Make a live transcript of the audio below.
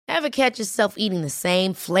Ever catch yourself eating the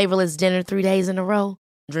same flavorless dinner 3 days in a row?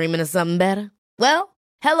 Dreaming of something better? Well,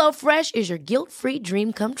 HelloFresh is your guilt-free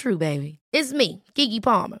dream come true, baby. It's me, Keke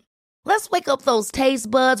Palmer. Let's wake up those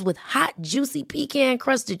taste buds with hot, juicy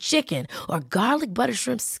pecan-crusted chicken or garlic butter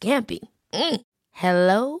shrimp scampi.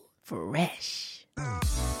 Hello Fresh.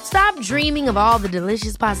 Stop dreaming of all the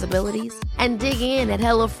delicious possibilities and dig in at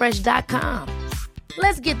HelloFresh.com.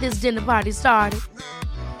 Let's get this dinner party started.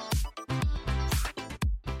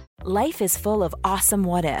 Life is full of awesome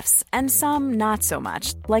what-ifs, and some not so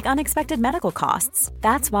much, like unexpected medical costs.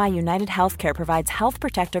 That's why United Healthcare provides Health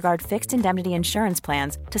Protector Guard fixed indemnity insurance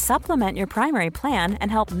plans to supplement your primary plan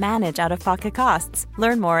and help manage out-of-pocket costs.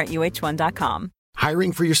 Learn more at UH1.com.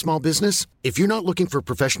 Hiring for your small business? If you're not looking for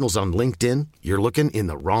professionals on LinkedIn, you're looking in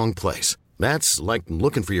the wrong place. That's like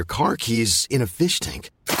looking for your car keys in a fish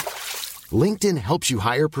tank. LinkedIn helps you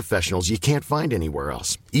hire professionals you can't find anywhere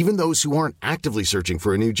else, even those who aren't actively searching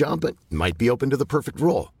for a new job but might be open to the perfect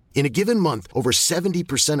role. In a given month, over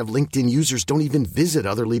 70% of LinkedIn users don't even visit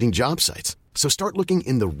other leading job sites. So start looking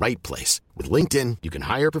in the right place. With LinkedIn, you can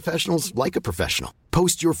hire professionals like a professional.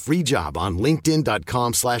 Post your free job on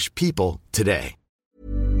linkedin.com/people today.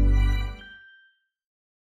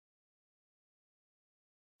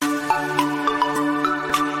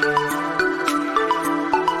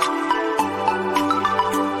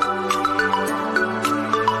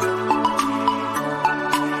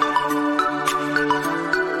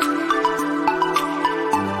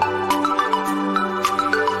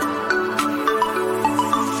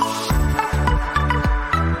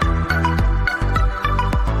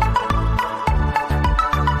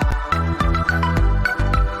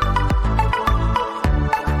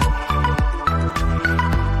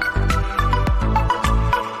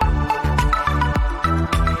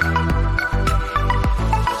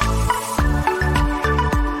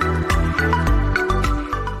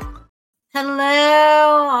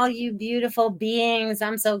 Hello, all you beautiful beings.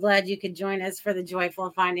 I'm so glad you could join us for the Joyful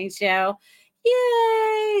Findings Show.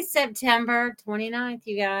 Yay! September 29th,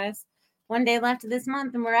 you guys. One day left of this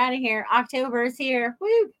month and we're out of here. October is here.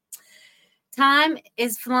 Woo! Time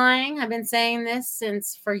is flying. I've been saying this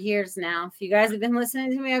for years now. If you guys have been listening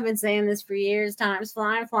to me, I've been saying this for years. Time's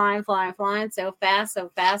flying, flying, flying, flying. So fast, so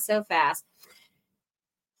fast, so fast.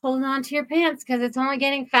 Hold on to your pants because it's only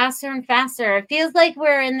getting faster and faster. It feels like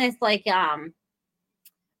we're in this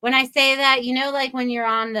when I say that, like when you're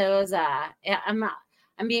on those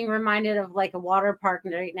I'm being reminded of like a water park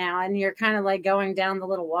right now, and you're kind of like going down the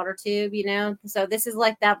little water tube, So this is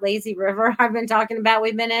like that lazy river I've been talking about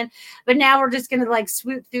we've been in, but now we're just going to like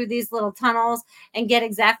swoop through these little tunnels and get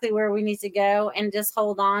exactly where we need to go and just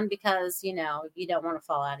hold on because, you don't want to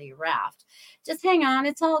fall out of your raft. Just hang on.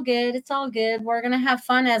 It's all good. It's all good. We're going to have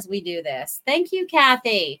fun as we do this. Thank you,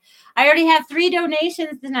 Kathy. I already have 3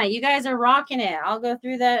 donations tonight. You guys are rocking it. I'll go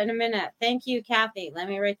through that in a minute. Thank you, Kathy. Let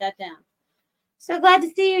me write that down. So glad to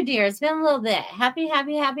see you, dear. It's been a little bit. Happy to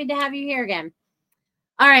have you here again.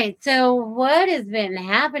 All right. So what has been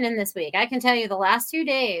happening this week? I can tell you the last 2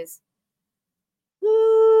 days.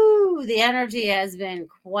 Woo, the energy has been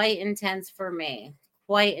quite intense for me.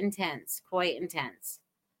 Quite intense.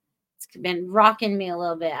 It's been rocking me a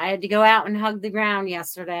little bit. I had to go out and hug the ground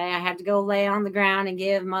yesterday. I had to go lay on the ground and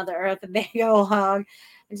give Mother Earth a big old hug.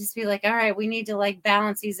 And just be like, all right, we need to like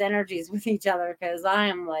balance these energies with each other because I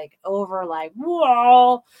am like over like,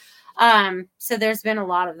 whoa. So there's been a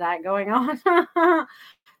lot of that going on.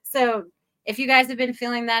 So if you guys have been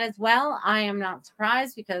feeling that as well, I am not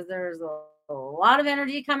surprised because there's a lot of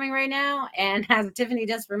energy coming right now. And as Tiffany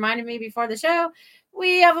just reminded me before the show,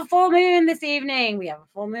 we have a full moon this evening.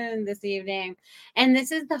 And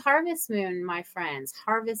this is the harvest moon, my friends,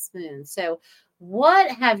 harvest moon. So what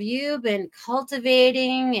have you been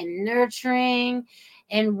cultivating and nurturing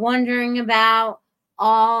and wondering about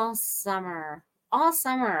all summer?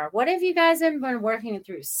 What have you guys been working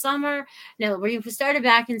through? Summer? No, we started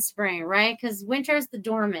back in spring, right? Because winter is the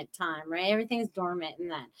dormant time, right? Everything's dormant in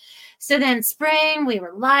that. So then spring, we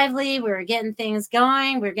were lively. We were getting things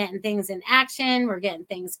going. We were getting things in action. We're getting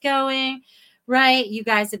things going. Right? You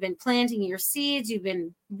guys have been planting your seeds. You've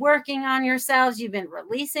been working on yourselves. You've been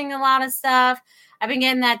releasing a lot of stuff. I've been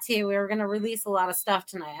getting that too. We were going to release a lot of stuff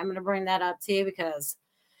tonight. I'm going to bring that up too because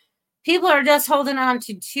people are just holding on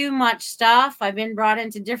to too much stuff. I've been brought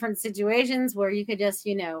into different situations where you could just,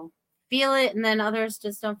 feel it, and then others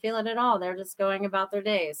just don't feel it at all. They're just going about their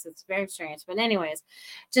days. It's very strange. But anyways,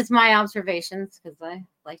 just my observations because I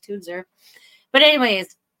like to observe. But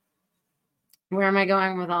anyways, where am I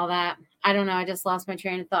going with all that? I don't know. I just lost my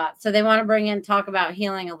train of thought. So they want to talk about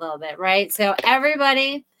healing a little bit, right? So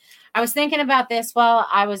everybody, I was thinking about this while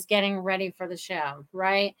I was getting ready for the show,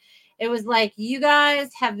 right? It was like, you guys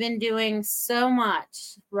have been doing so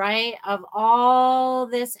much, right? Of all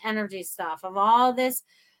this energy stuff, of all this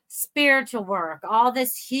spiritual work, all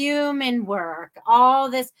this human work, all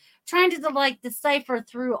this trying to like decipher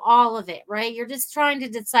through all of it, right? You're just trying to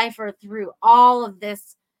decipher through all of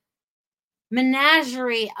this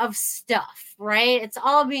menagerie of stuff, right? It's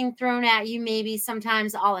all being thrown at you, maybe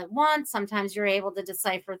sometimes all at once. Sometimes you're able to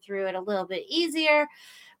decipher through it a little bit easier.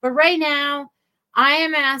 But right now, I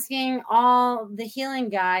am asking all the healing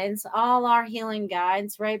guides, all our healing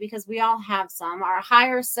guides, right? Because we all have some, our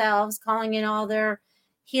higher selves calling in all their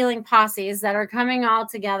healing posses that are coming all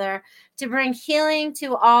together to bring healing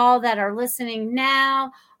to all that are listening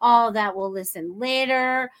now, all that will listen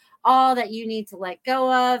later, all that you need to let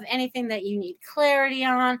go of, anything that you need clarity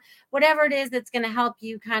on, whatever it is that's going to help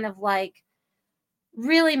you kind of like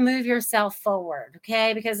really move yourself forward.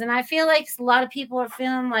 Okay. Because, and I feel like a lot of people are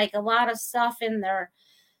feeling like a lot of stuff in their,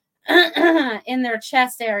 in their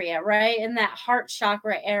chest area, right? In that heart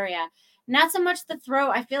chakra area. Not so much the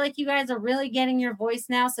throat. I feel like you guys are really getting your voice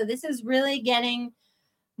now. So this is really getting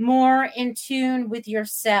more in tune with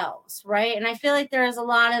yourselves, right? And I feel like there is a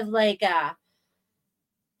lot of like,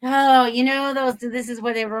 oh, you know, this is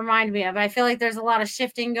what they remind me of. I feel like there's a lot of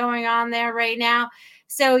shifting going on there right now.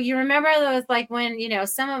 So you remember those, like when, you know,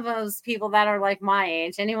 some of those people that are like my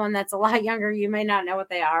age, anyone that's a lot younger, you may not know what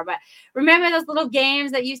they are, but remember those little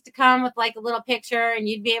games that used to come with like a little picture and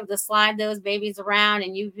you'd be able to slide those babies around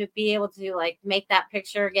and you'd be able to like make that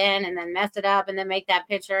picture again and then mess it up and then make that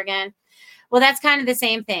picture again. Well, that's kind of the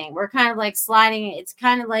same thing. We're kind of like sliding. It's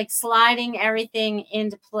kind of like sliding everything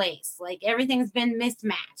into place. Like everything's been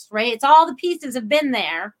mismatched, right? It's all the pieces have been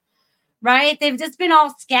there, right? They've just been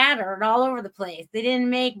all scattered all over the place. They didn't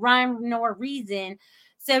make rhyme nor reason.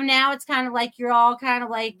 So now it's kind of like you're all kind of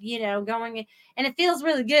like, you know, going, and it feels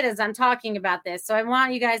really good as I'm talking about this. So I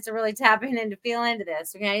want you guys to really tap in and to feel into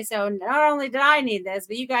this. Okay. So not only did I need this,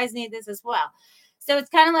 but you guys need this as well. So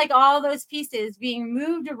it's kind of like all those pieces being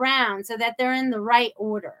moved around so that they're in the right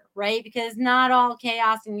order, right? Because not all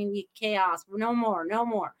chaos and you need chaos. No more, no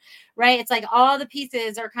more, right? It's like all the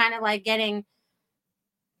pieces are kind of like getting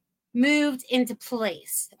moved into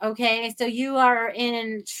place. Okay. So you are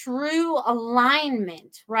in true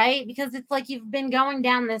alignment, right? Because it's like you've been going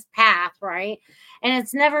down this path, right? And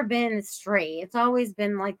it's never been straight. It's always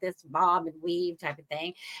been like this bob and weave type of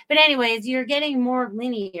thing. But, anyways, you're getting more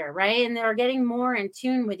linear, right? And they're getting more in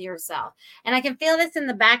tune with yourself. And I can feel this in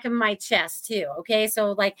the back of my chest too. Okay.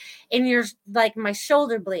 So, like in your, like my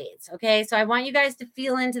shoulder blades. Okay. So I want you guys to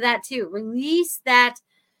feel into that too. Release that.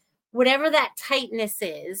 Whatever that tightness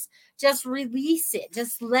is, just release it.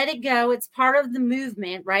 Just let it go. It's part of the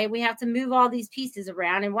movement, right? We have to move all these pieces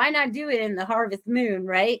around. And why not do it in the harvest moon,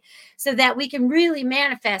 right? So that we can really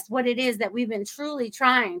manifest what it is that we've been truly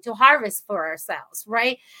trying to harvest for ourselves,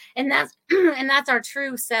 right? And that's and that's our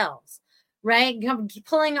true selves, right?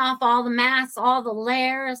 Pulling off all the masks, all the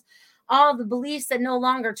layers, all the beliefs that no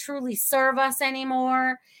longer truly serve us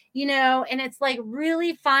anymore, you know, and it's like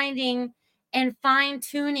really finding and fine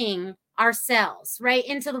tuning ourselves right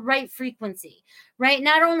into the right frequency, right?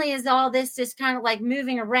 Not only is all this just kind of like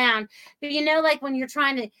moving around, but you know, like when you're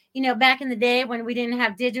trying to, you know, back in the day when we didn't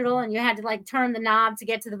have digital and you had to like turn the knob to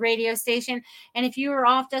get to the radio station. And if you were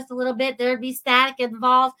off just a little bit, there'd be static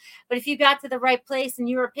involved. But if you got to the right place and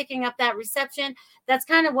you were picking up that reception, that's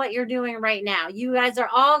kind of what you're doing right now. You guys are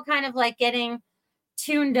all kind of like getting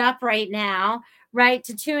tuned up right now, right?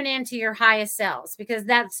 To tune into your highest selves, because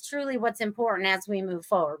that's truly what's important as we move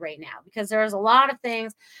forward right now, because there's a lot of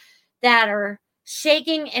things that are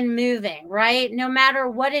shaking and moving, right? No matter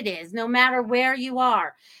what it is, no matter where you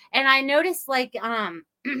are. And I noticed like,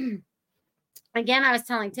 again, I was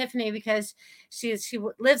telling Tiffany because she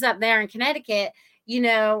lives up there in Connecticut, you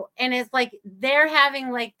know, and it's like they're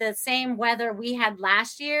having like the same weather we had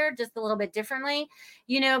last year, just a little bit differently,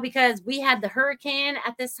 you know, because we had the hurricane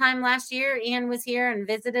at this time last year. Ian was here and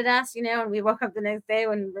visited us, you know, and we woke up the next day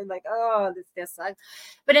when we're like, oh, this sucks.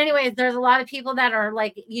 But anyways, there's a lot of people that are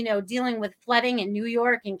like, you know, dealing with flooding in New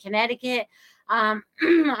York and Connecticut.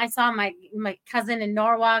 I saw my cousin in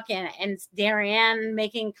Norwalk and Darien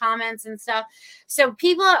making comments and stuff. So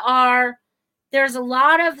people there's a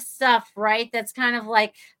lot of stuff, right? That's kind of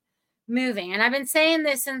like moving. And I've been saying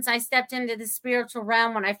this since I stepped into the spiritual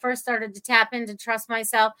realm when I first started to tap into trust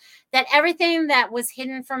myself, that everything that was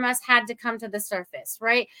hidden from us had to come to the surface,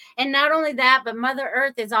 right? And not only that, but Mother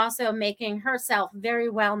Earth is also making herself very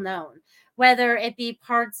well known. whether it be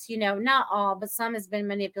parts, not all, but some has been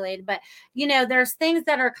manipulated. But, there's things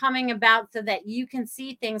that are coming about so that you can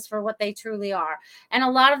see things for what they truly are. And a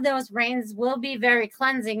lot of those rains will be very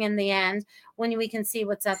cleansing in the end when we can see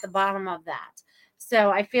what's at the bottom of that. So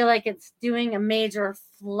I feel like it's doing a major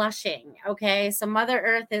flushing. Okay. So Mother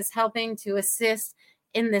Earth is helping to assist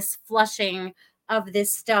in this flushing of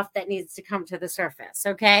this stuff that needs to come to the surface.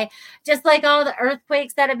 Okay. Just like all the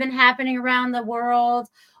earthquakes that have been happening around the world,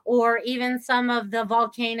 or even some of the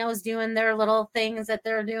volcanoes doing their little things that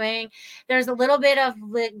they're doing. There's a little bit of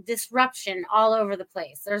disruption all over the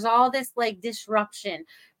place. There's all this disruption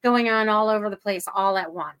going on all over the place all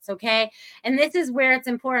at once. Okay. And this is where it's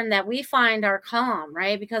important that we find our calm,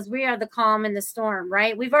 right? Because we are the calm in the storm,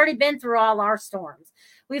 right? We've already been through all our storms.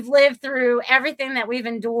 We've lived through everything that we've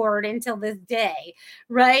endured until this day,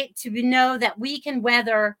 right? To know that we can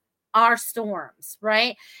weather our storms,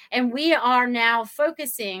 right? And we are now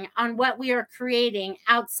focusing on what we are creating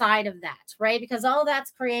outside of that, right? Because all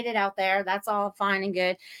that's created out there, that's all fine and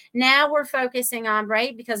good. Now we're focusing on,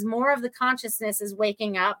 right? Because more of the consciousness is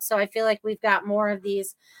waking up. So I feel like we've got more of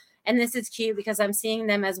these, and this is cute because I'm seeing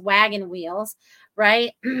them as wagon wheels,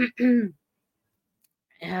 right?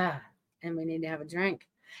 Yeah, and we need to have a drink.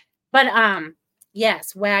 But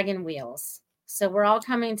yes, wagon wheels. So we're all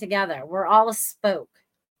coming together. We're all a spoke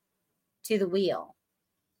to the wheel.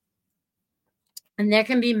 And there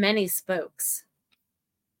can be many spokes.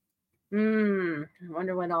 I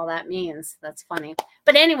wonder what all that means. That's funny.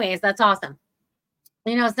 But anyways, that's awesome.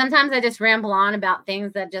 Sometimes I just ramble on about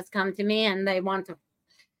things that just come to me, and they want to,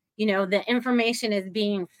 the information is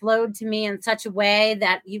being flowed to me in such a way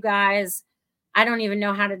that you guys, I don't even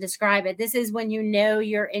know how to describe it. This is when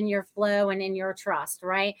you're in your flow and in your trust,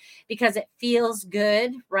 right? Because it feels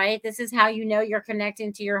good, right? This is how you're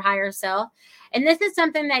connecting to your higher self. And this is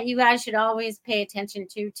something that you guys should always pay attention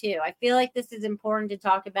to, too. I feel like this is important to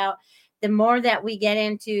talk about the more that we get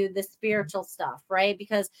into the spiritual stuff, right?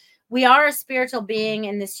 Because we are a spiritual being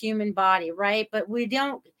in this human body, right? But we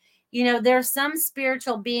don't, there's some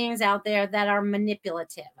spiritual beings out there that are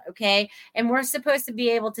manipulative, okay? And we're supposed to be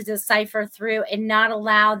able to decipher through and not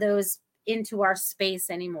allow those into our space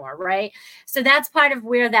anymore, right? So that's part of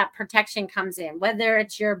where that protection comes in, whether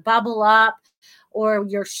it's your bubble up or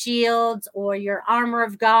your shields or your armor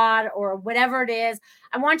of God or whatever it is.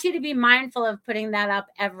 I want you to be mindful of putting that up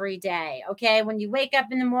every day, okay? When you wake up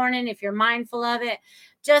in the morning, if you're mindful of it,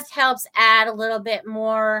 just helps add a little bit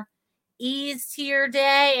more ease to your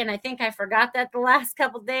day. And I think I forgot that the last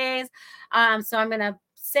couple days. So I'm going to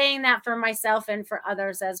saying that for myself and for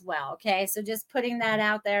others as well. Okay. So just putting that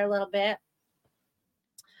out there a little bit.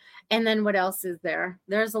 And then what else is there?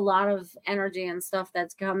 There's a lot of energy and stuff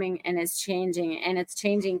that's coming and it's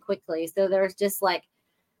changing quickly. So there's just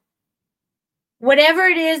whatever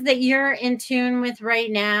it is that you're in tune with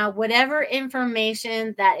right now, whatever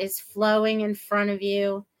information that is flowing in front of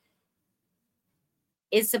you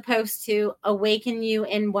is supposed to awaken you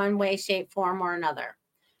in one way, shape, form, or another.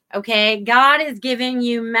 Okay. God is giving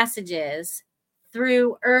you messages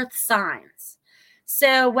through earth signs.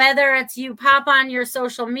 So whether it's you pop on your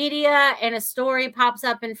social media and a story pops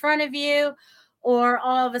up in front of you, or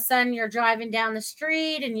all of a sudden you're driving down the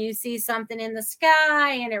street and you see something in the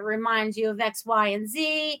sky and it reminds you of X, Y, and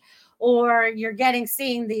Z, or you're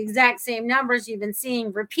seeing the exact same numbers you've been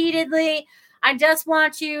seeing repeatedly. I just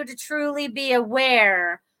want you to truly be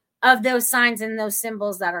aware of those signs and those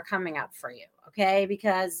symbols that are coming up for you. Okay.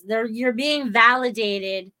 Because you're being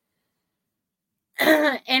validated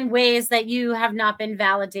in ways that you have not been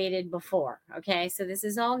validated before. Okay. So this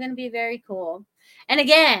is all going to be very cool. And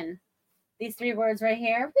again, these 3 words right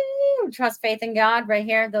here, trust, faith, and God right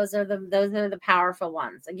here. Those are the powerful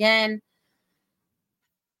ones. Again,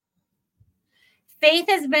 faith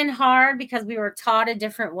has been hard because we were taught a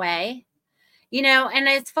different way, and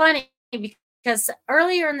it's funny because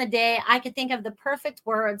earlier in the day, I could think of the perfect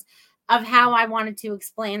words of how I wanted to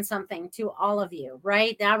explain something to all of you,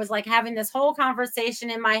 right? I was having this whole conversation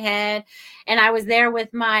in my head, and I was there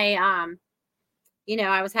with my,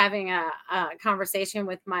 I was having a conversation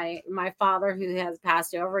with my father who has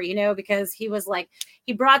passed over, because he was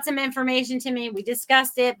he brought some information to me. We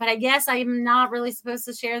discussed it, but I guess I'm not really supposed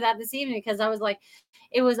to share that this evening because I was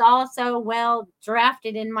it was all so well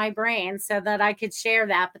drafted in my brain so that I could share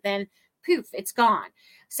that, but then poof, it's gone.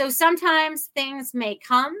 So sometimes things may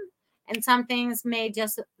come and some things may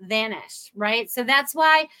just vanish, right? So that's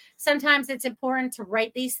why sometimes it's important to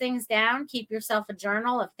write these things down. Keep yourself a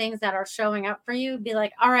journal of things that are showing up for you. Be all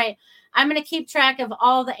right, I'm going to keep track of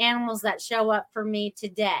all the animals that show up for me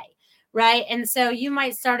today, right? And so you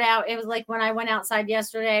might start out, it was like when I went outside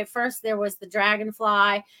yesterday, first there was the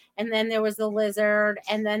dragonfly, and then there was the lizard,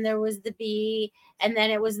 and then there was the bee, and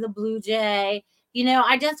then it was the blue jay.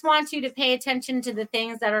 I just want you to pay attention to the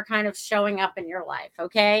things that are kind of showing up in your life,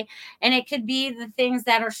 okay? And it could be the things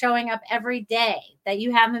that are showing up every day that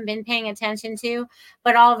you haven't been paying attention to,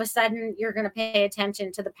 but all of a sudden you're going to pay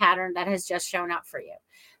attention to the pattern that has just shown up for you.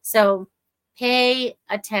 So pay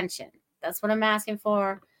attention. That's what I'm asking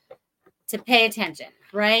for, to pay attention,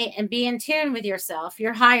 right? And be in tune with yourself,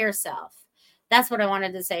 your higher self. That's what I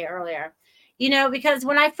wanted to say earlier. Because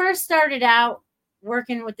when I first started out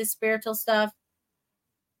working with the spiritual stuff,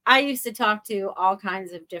 I used to talk to all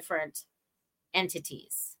kinds of different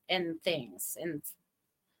entities and things. And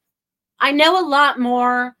I know a lot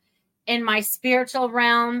more in my spiritual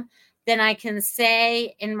realm than I can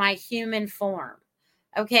say in my human form.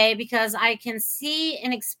 Okay, because I can see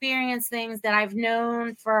and experience things that I've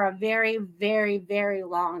known for a very, very, very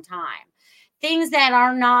long time. Things that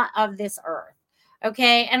are not of this earth.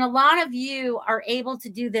 Okay, and a lot of you are able to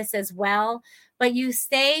do this as well, but you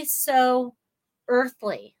stay so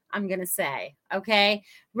earthly, I'm going to say, okay,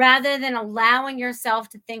 rather than allowing yourself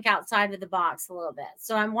to think outside of the box a little bit.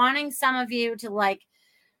 So I'm wanting some of you to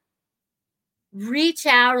reach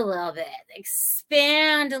out a little bit,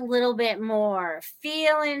 expand a little bit more,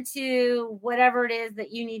 feel into whatever it is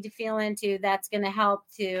that you need to feel into that's going to help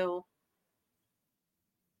to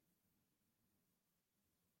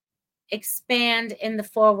expand in the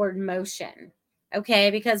forward motion,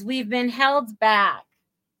 okay? Because we've been held back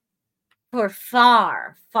for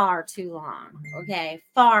far, far too long, okay?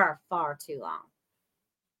 Far, far too long.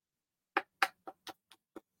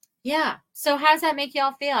 Yeah. So how does that make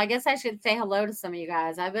y'all feel? I guess I should say hello to some of you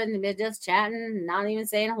guys. I've been just chatting, not even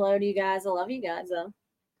saying hello to you guys. I love you guys, though.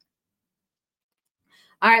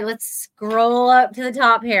 All right, let's scroll up to the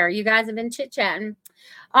top here. You guys have been chit-chatting.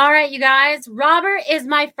 All right, you guys. Robert is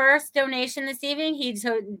my first donation this evening. He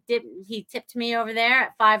tipped me over there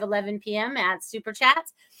at 5:11 p.m. at Super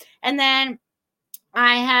Chats. And then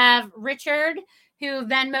I have Richard, who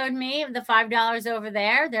Venmoed me the $5 over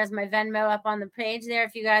there. There's my Venmo up on the page there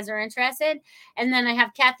if you guys are interested. And then I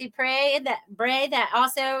have Kathy Bray that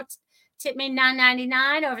also tipped me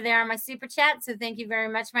 $9.99 over there on my Super Chat. So thank you very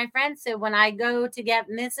much, my friends. So when I go to get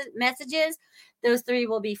messages, those three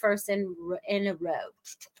will be first in a row.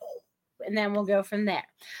 And then we'll go from there.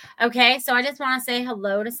 Okay, so I just want to say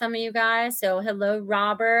hello to some of you guys. So hello,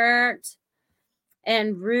 Robert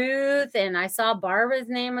and Ruth, and I saw Barbara's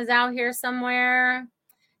name was out here somewhere.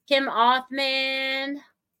 Kim Othman.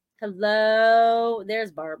 Hello.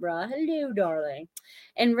 There's Barbara. Hello, darling.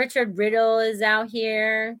 And Richard Riddle is out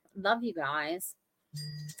here. Love you guys.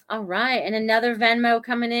 All right. And another Venmo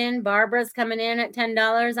coming in. Barbara's coming in at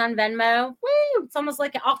 $10 on Venmo. Woo! It's almost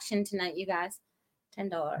like an auction tonight, you guys.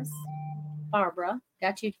 $10. Barbara.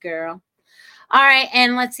 Got you, girl. All right,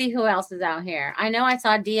 and let's see who else is out here. I know I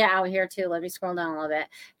saw Dia out here too. Let me scroll down a little bit.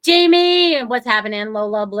 Jamie, what's happening?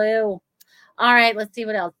 Lola Blue. All right, let's see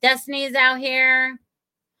what else. Destiny is out here.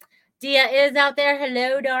 Dia is out there.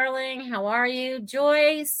 Hello, darling. How are you?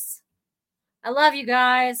 Joyce. I love you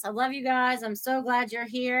guys. I love you guys. I'm so glad you're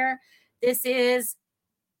here. This is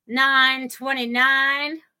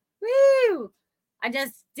 9:29. Woo! I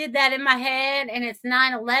just did that in my head, and it's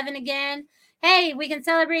 9:11 again. Hey, we can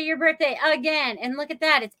celebrate your birthday again. And look at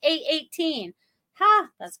that. It's 8:18. Ha!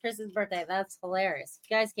 That's Chris's birthday. That's hilarious.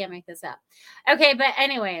 You guys can't make this up. Okay, but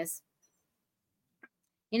anyways,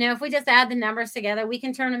 if we just add the numbers together, we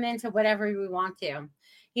can turn them into whatever we want to.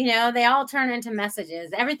 They all turn into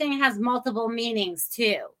messages. Everything has multiple meanings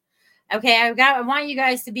too. Okay, I want you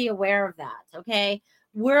guys to be aware of that. Okay,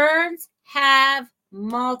 words have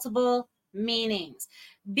multiple meanings.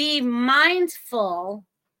 Be mindful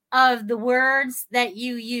of the words that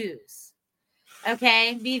you use.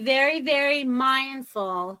 Okay, be very, very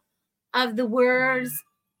mindful of the words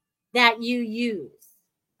that you use.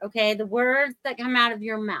 Okay, the words that come out of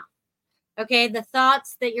your mouth. Okay, the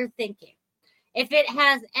thoughts that you're thinking. If it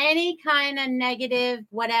has any kind of negative,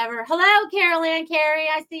 whatever. Hello, Carol Ann Carey.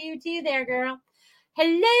 I see you too there, girl.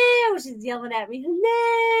 Hello. She's yelling at me.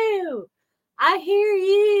 Hello. I hear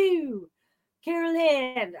you. Carol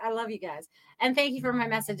Ann. I love you guys. And thank you for my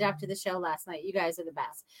message after the show last night. You guys are the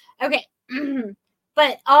best. Okay.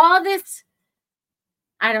 But all this,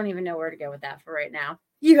 I don't even know where to go with that for right now.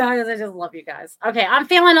 You guys, I just love you guys. Okay. I'm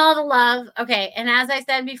feeling all the love. Okay. And as I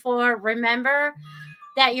said before, remember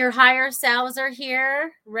that your higher selves are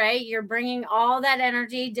here, right? You're bringing all that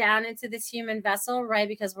energy down into this human vessel, right?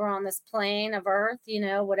 Because we're on this plane of earth,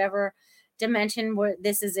 whatever dimension where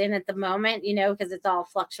this is in at the moment, because it's all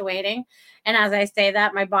fluctuating. And as I say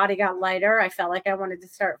that, my body got lighter. I felt like I wanted to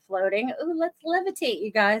start floating. Ooh, let's levitate,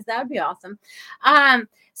 you guys. That would be awesome.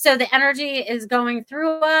 So the energy is going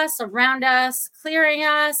through us, around us, clearing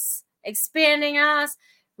us, expanding us,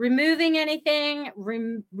 removing anything,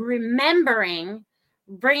 remembering,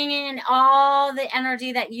 bringing in all the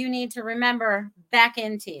energy that you need to remember back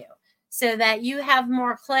into you so that you have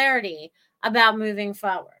more clarity about moving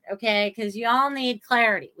forward. Okay. Because you all need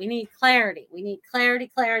clarity. We need clarity. We need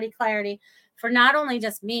clarity for not only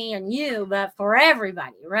just me and you, but for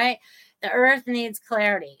everybody, right? The earth needs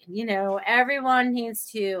clarity. Everyone needs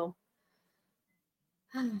to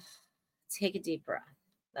take a deep breath.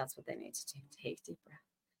 That's what they need to do. Take a deep breath.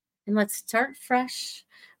 And let's start fresh.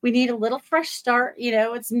 We need a little fresh start.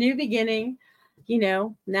 It's new beginning.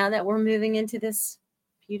 Now that we're moving into this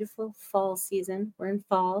beautiful fall season, we're in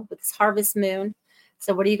fall with this harvest moon.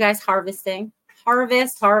 So what are you guys harvesting?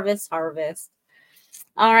 Harvest, harvest, harvest.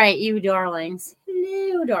 All right, you darlings.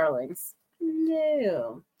 Hello, darlings.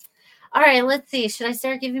 Hello. All right, let's see. Should I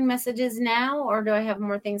start giving messages now, or do I have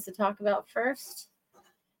more things to talk about first?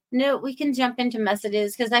 No, we can jump into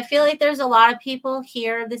messages because I feel like there's a lot of people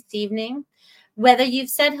here this evening, whether you've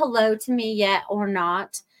said hello to me yet or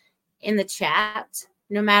not in the chat,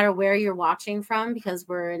 no matter where you're watching from, because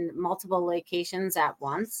we're in multiple locations at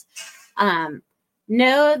once.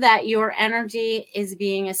 Know that your energy is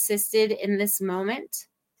being assisted in this moment.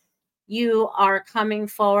 You are coming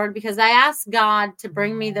forward because I asked God to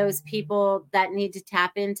bring me those people that need to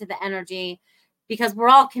tap into the energy because we're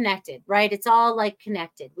all connected, right? It's all like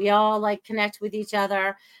connected. We all like connect with each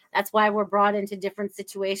other. That's why we're brought into different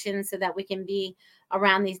situations so that we can be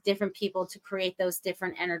around these different people to create those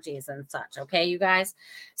different energies and such. Okay, you guys?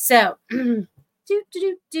 So,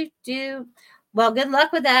 Well, good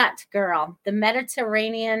luck with that, girl. The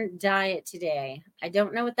Mediterranean diet today. I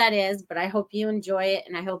don't know what that is, but I hope you enjoy it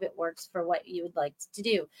and I hope it works for what you would like to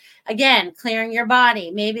do. Again, clearing your body.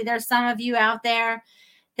 Maybe there's some of you out there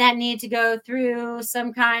that need to go through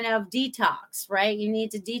some kind of detox, right? You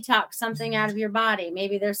need to detox something out of your body.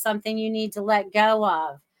 Maybe there's something you need to let go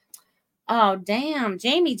of. Oh, damn.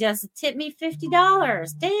 Jamie just tipped me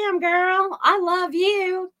 $50. Damn, girl. I love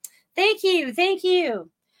you. Thank you. Thank you.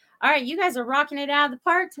 All right. You guys are rocking it out of the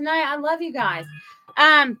park tonight. I love you guys.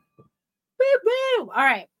 Woo, woo. All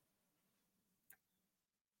right.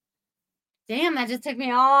 Damn, that just took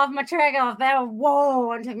me off my track off.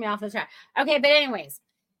 Whoa, it took me off the track. Okay, but anyways,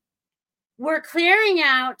 we're clearing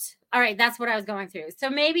out. All right, that's what I was going through. So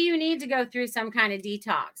maybe you need to go through some kind of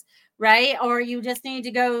detox, right? Or you just need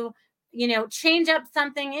to go, change up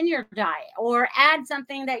something in your diet or add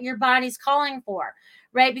something that your body's calling for,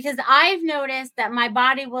 right? Because I've noticed that my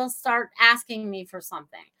body will start asking me for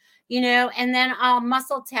something, and then I'll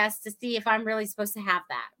muscle test to see if I'm really supposed to have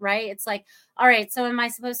that, right? It's like, all right, so am I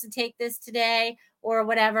supposed to take this today or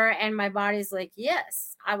whatever? And my body's like,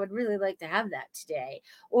 yes, I would really like to have that today.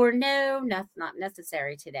 Or no, that's not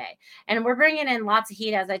necessary today. And we're bringing in lots of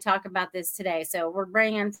heat as I talk about this today. So we're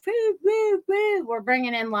bringing we're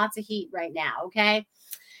bringing in lots of heat right now, okay?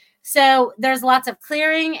 So there's lots of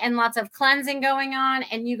clearing and lots of cleansing going on.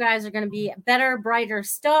 And you guys are going to be better, brighter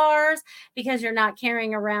stars because you're not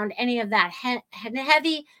carrying around any of that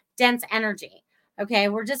heavy, dense energy. Okay.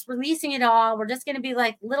 We're just releasing it all. We're just going to be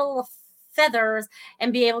like little feathers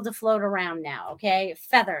and be able to float around now. Okay.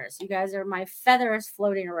 Feathers. You guys are my feathers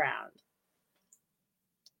floating around.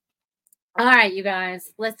 All right, you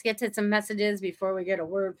guys, let's get to some messages before we get a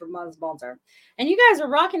word from Muzz Balter. And you guys are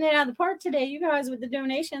rocking it out of the park today, you guys, with the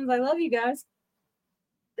donations. I love you guys.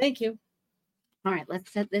 Thank you. All right,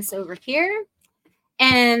 let's set this over here.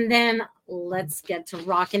 And then let's get to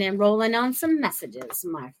rocking and rolling on some messages,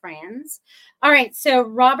 my friends. All right, so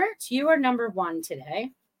Robert, you are number 1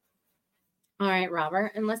 today. All right,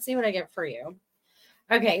 Robert, and let's see what I get for you.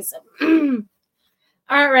 Okay, so...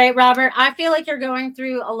 All right, Robert, I feel like you're going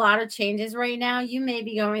through a lot of changes right now. You may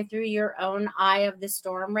be going through your own eye of the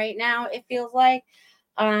storm right now, it feels like.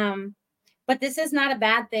 But this is not a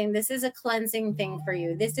bad thing. This is a cleansing thing for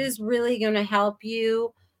you. This is really going to help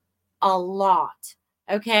you a lot,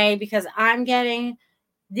 okay? Because I'm getting,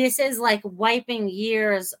 this is like wiping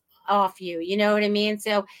years off you. You know what I mean?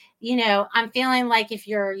 So, I'm feeling like if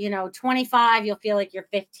you're, 25, you'll feel like you're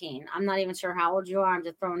 15. I'm not even sure how old you are. I'm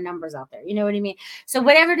just throwing numbers out there. You know what I mean? So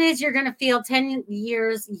whatever it is, you're going to feel 10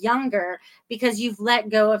 years younger because you've let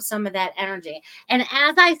go of some of that energy. And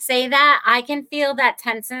as I say that, I can feel that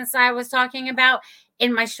tenseness I was talking about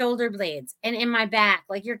in my shoulder blades and in my back.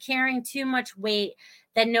 Like you're carrying too much weight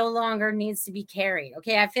that no longer needs to be carried.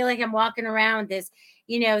 Okay. I feel like I'm walking around this,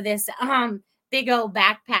 big old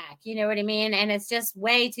backpack, you know what I mean? And it's just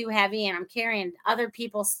way too heavy, and I'm carrying other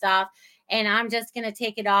people's stuff, and I'm just going to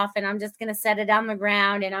take it off, and I'm just going to set it on the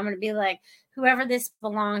ground, and I'm going to be like, whoever this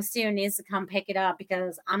belongs to needs to come pick it up,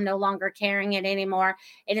 because I'm no longer carrying it anymore.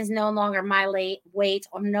 It is no longer my weight,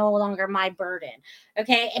 or no longer my burden.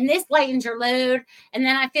 Okay. And this lightens your load. And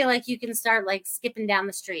then I feel like you can start like skipping down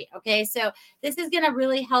the street. Okay. So this is going to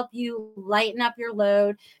really help you lighten up your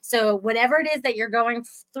load. So whatever it is that you're going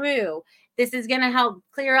through, this is going to help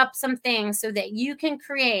clear up some things so that you can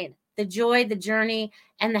create the joy, the journey,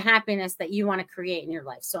 and the happiness that you want to create in your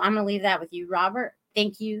life. So I'm going to leave that with you, Robert.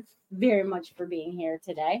 Thank you very much for being here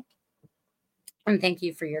today. And thank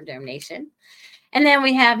you for your donation. And then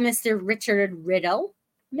we have Mr. Richard Riddle.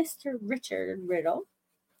 Mr. Richard Riddle.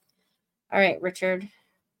 All right, Richard.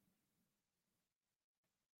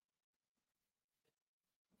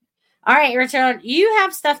 All right, Richard, you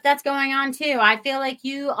have stuff that's going on too. I feel like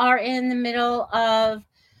you are in the middle of,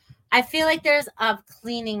 I feel like there's a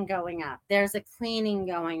cleaning going up. There's a cleaning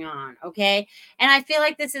going on, okay? And I feel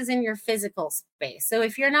like this is in your physical space. So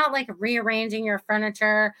if you're not like rearranging your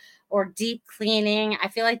furniture or deep cleaning, I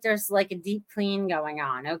feel like there's like a deep clean going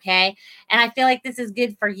on, okay? And I feel like this is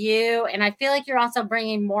good for you. And I feel like you're also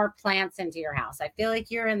bringing more plants into your house. I feel like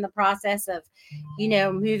you're in the process of,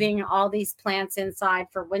 moving all these plants inside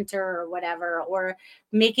for winter or whatever, or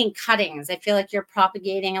making cuttings. I feel like you're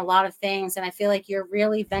propagating a lot of things, and I feel like you're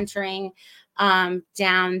really venturing down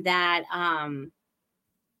that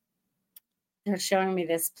they're showing me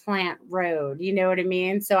this plant road, you know what I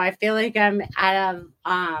mean? So I feel like I'm at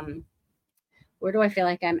a where do I feel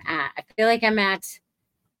like I'm at? I feel like I'm at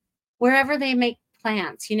wherever they make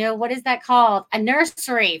plants. What is that called? A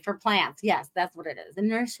nursery for plants. Yes, that's what it is. A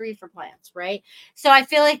nursery for plants, right? So I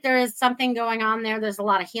feel like there is something going on there. There's a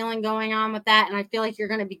lot of healing going on with that. And I feel like you're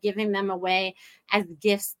going to be giving them away as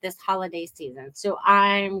gifts this holiday season. So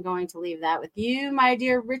I'm going to leave that with you, my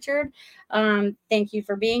dear Richard. Thank you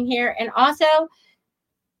for being here. And also,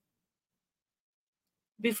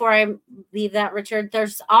 before I leave that, Richard,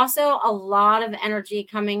 there's also a lot of energy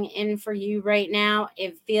coming in for you right now.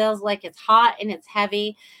 It feels like it's hot and it's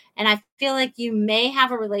heavy. And I feel like you may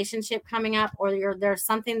have a relationship coming up, or there's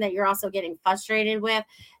something that you're also getting frustrated with.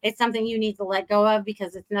 It's something you need to let go of,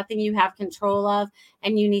 because it's nothing you have control of.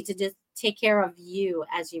 And you need to just take care of you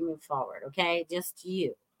as you move forward. Okay. Just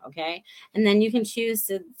you. Okay. And then you can choose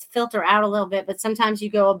to filter out a little bit, but sometimes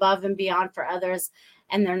you go above and beyond for others,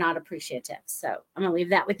 and they're not appreciative. So I'm going to leave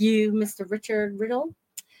that with you, Mr. Richard Riddle.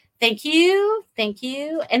 Thank you. Thank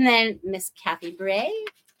you. And then Miss Kathy Bray.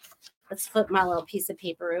 Let's flip my little piece of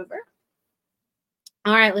paper over.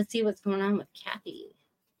 All right, let's see what's going on with Kathy.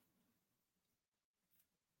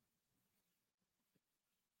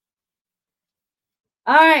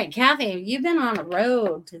 All right, Kathy, you've been on a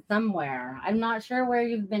road to somewhere. I'm not sure where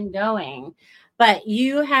you've been going, but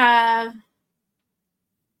you have...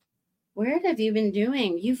 Where have you been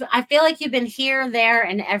doing? I feel like you've been here, there,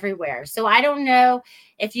 and everywhere. So I don't know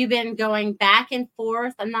if you've been going back and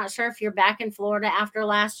forth. I'm not sure if you're back in Florida after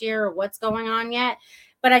last year or what's going on yet.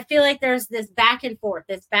 But I feel like there's this back and forth,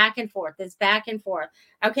 this back and forth, this back and forth.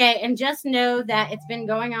 Okay. And just know that it's been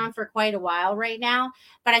going on for quite a while right now.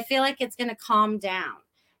 But I feel like it's going to calm down.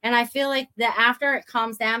 And I feel like that after it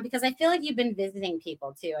calms down, because I feel like you've been visiting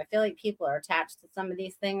people too. I feel like people are attached to some of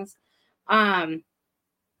these things.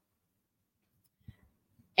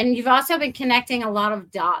 And you've also been connecting a lot of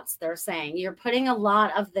dots, they're saying. You're putting a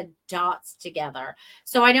lot of the dots together.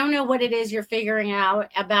 So I don't know what it is you're figuring out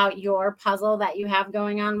about your puzzle that you have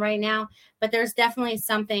going on right now, but there's definitely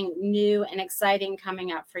something new and exciting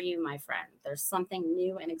coming up for you, my friend. There's something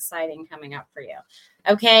new and exciting coming up for you.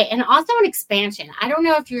 Okay. And also an expansion. I don't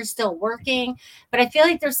know if you're still working, but I feel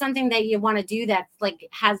like there's something that you want to do that like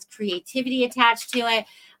has creativity attached to it.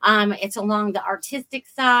 It's along the artistic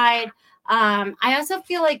side. I also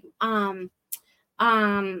feel like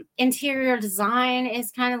interior design is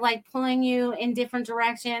kind of like pulling you in different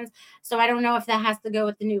directions. So I don't know if that has to go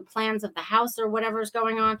with the new plans of the house or whatever's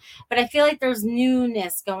going on, but I feel like there's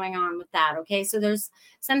newness going on with that. Okay. So there's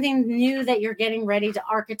something new that you're getting ready to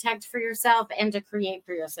architect for yourself and to create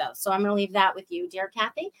for yourself. So I'm going to leave that with you, dear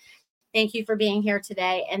Kathy. Thank you for being here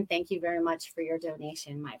today. And thank you very much for your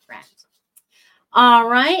donation, my friend. All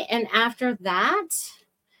right. And after that,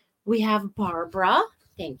 we have Barbara.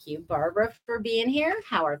 Thank you, Barbara, for being here.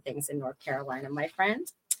 How are things in North Carolina, my friend?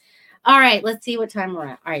 All right, let's see what time we're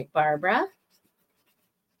at. All right, Barbara.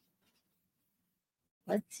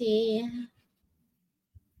 Let's see.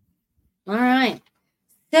 All right.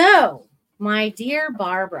 So, my dear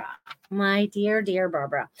Barbara, my dear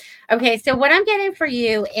Barbara. Okay, so what I'm getting for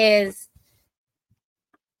you is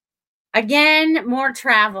Again, more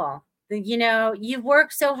travel. You know, you've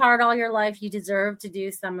worked so hard all your life. You deserve to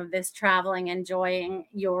do some of this traveling, enjoying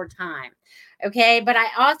your time. Okay. But I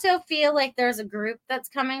also feel like there's a group that's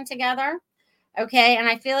coming together. Okay. And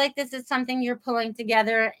I feel like this is something you're pulling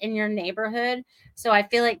together in your neighborhood. So I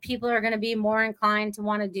feel like people are going to be more inclined to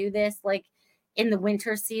want to do this like in the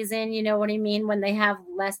winter season. You know what I mean? When they have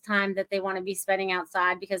less time that they want to be spending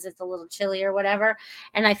outside because it's a little chilly or whatever.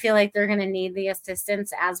 And I feel like they're going to need the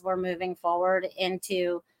assistance as we're moving forward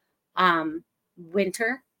into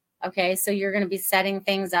winter. Okay. So you're going to be setting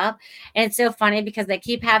things up. And it's so funny because they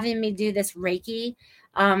keep having me do this Reiki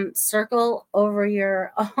circle over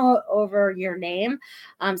your over your name.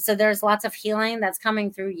 So there's lots of healing that's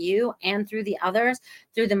coming through you and through the others,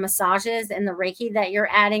 through the massages and the Reiki that you're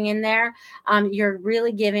adding in there. You're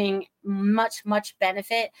really giving much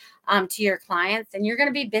benefit to your clients, and you're going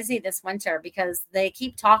to be busy this winter because they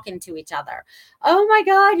keep talking to each other. Oh my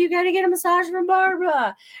God, you got to get a massage from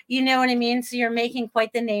Barbara. You know what I mean? So you're making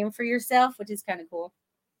quite the name for yourself, which is kind of cool.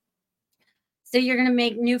 So you're going to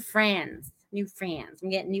make new friends. I'm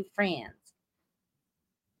getting new friends.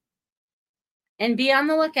 And be on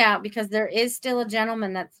the lookout because there is still a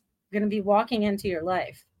gentleman that's going to be walking into your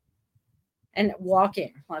life. And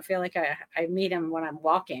walking. Well, I feel like I meet him when I'm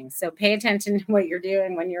walking. So pay attention to what you're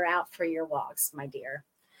doing when you're out for your walks, my dear.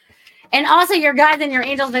 And also your guides and your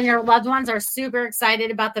angels and your loved ones are super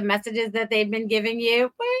excited about the messages that they've been giving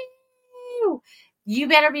you. Woo! You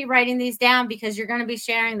better be writing these down because you're going to be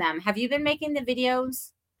sharing them. Have you been making the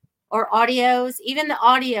videos? Or audios? Even the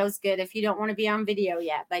audio is good if you don't want to be on video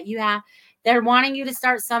yet, but they're wanting you to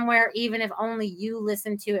start somewhere, even if only you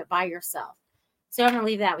listen to it by yourself. So I'm going to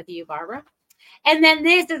leave that with you, Barbara. And then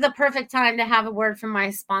this is the perfect time to have a word from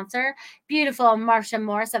my sponsor, beautiful Marsha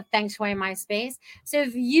Morris of Feng Shui My Space. So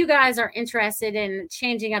if you guys are interested in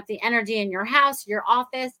changing up the energy in your house, your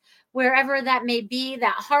office, wherever that may be,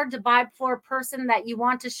 that hard to buy for person that you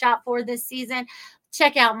want to shop for this season,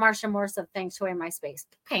 check out Marsha Morris of Feng Shui My Space.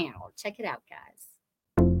 Check it out, guys.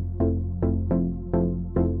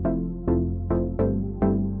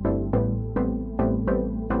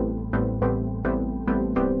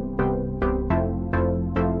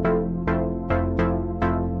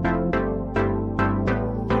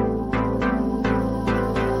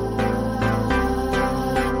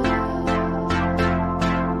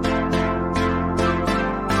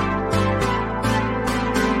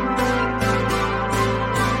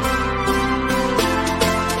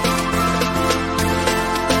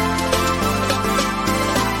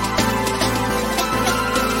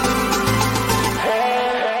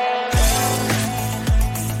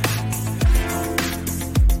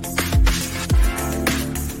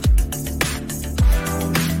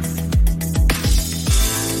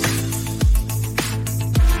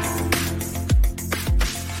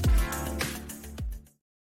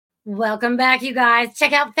 Welcome back, you guys.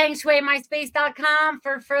 Check out fengshuimyspace.com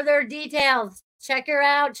for further details. Check her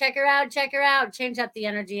out. Change up the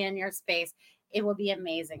energy in your space. It will be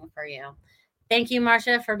amazing for you. Thank you,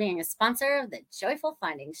 Marsha, for being a sponsor of the Joyful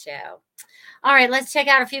Findings Show. All right, let's check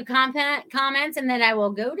out a few comments, and then I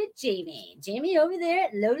will go to Jamie. Jamie over there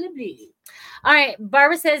at Lola Blue. All right,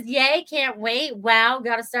 Barbara says, yay, can't wait. Wow,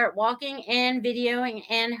 got to start walking and videoing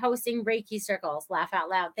and hosting Reiki circles. Laugh out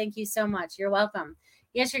loud. Thank you so much. You're welcome.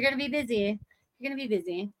 Yes, you're going to be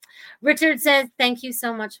busy. Richard says, thank you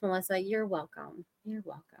so much, Melissa. You're welcome.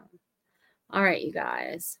 All right, you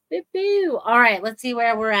guys. Boo-boo. All right, let's see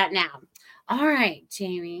where we're at now. All right,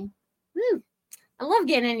 Jamie. Woo. I love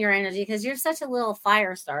getting in your energy because you're such a little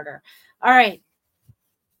fire starter. All right.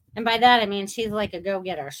 And by that, I mean, she's like a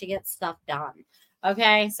go-getter. She gets stuff done.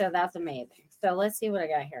 Okay, so that's amazing. So let's see what I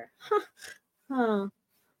got here. All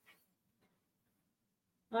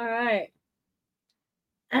right.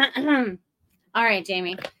 All right,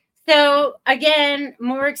 Jamie. So again,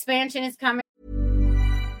 more expansion is coming.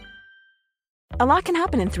 A lot can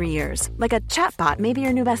happen in 3 years, like a chatbot may be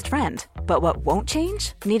your new best friend. But what won't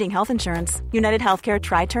change? Needing health insurance. United Healthcare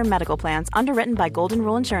Tri-Term Medical Plans, underwritten by Golden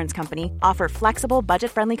Rule Insurance Company, offer flexible,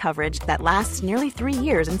 budget-friendly coverage that lasts nearly 3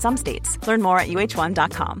 years in some states. Learn more at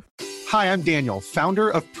uh1.com. Hi, I'm Daniel, founder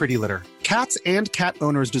of Pretty Litter. Cats and cat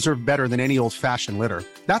owners deserve better than any old-fashioned litter.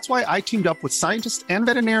 That's why I teamed up with scientists and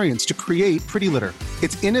veterinarians to create Pretty Litter.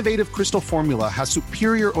 Its innovative crystal formula has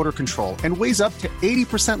superior odor control and weighs up to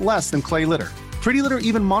 80% less than clay litter. Pretty Litter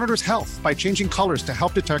even monitors health by changing colors to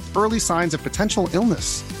help detect early signs of potential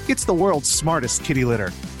illness. It's the world's smartest kitty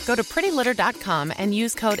litter. Go to prettylitter.com and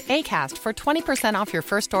use code ACAST for 20% off your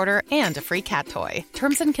first order and a free cat toy.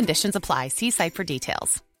 Terms and conditions apply. See site for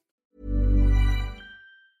details.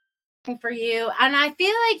 For you, and I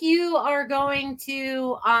feel like you are going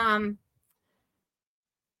to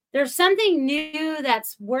there's something new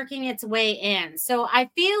that's working its way in. So I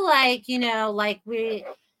feel like, I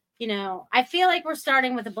feel like we're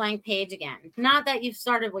starting with a blank page again. Not that you've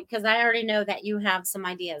started with, because I already know that you have some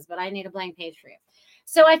ideas, but I need a blank page for you.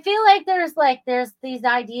 So I feel like there's these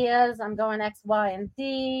ideas. I'm going X, Y, and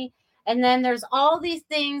Z. And then there's all these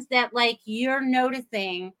things that like you're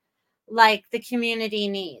noticing like the community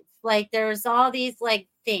needs. Like there's all these like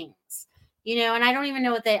things, and I don't even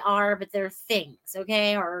know what they are, but they're things,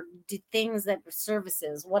 okay? Or things that are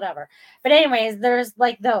services, whatever. But anyways, there's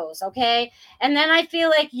like those, okay? And then I feel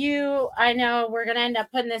like I know we're going to end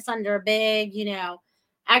up putting this under a big,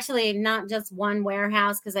 actually not just one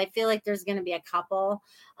warehouse, because I feel like there's going to be a couple.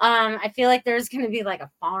 I feel like there's going to be like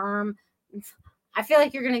a farm. I feel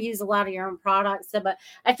like you're going to use a lot of your own products. So, but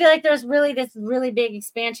I feel like there's really this really big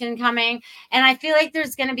expansion coming. And I feel like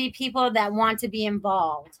there's going to be people that want to be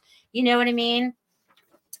involved. You know what I mean?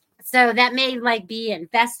 So that may like be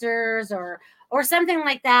investors or something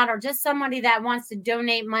like that, or just somebody that wants to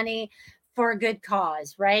donate money for a good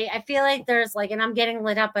cause, right? I feel like there's like, and I'm getting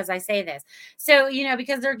lit up as I say this. So,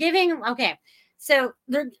 because they're giving, okay. So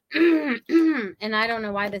they're, and I don't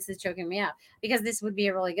know why this is choking me up, because this would be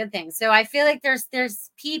a really good thing. So I feel like there's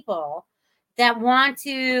people that want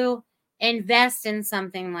to invest in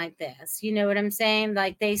something like this. You know what I'm saying?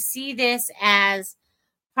 Like they see this as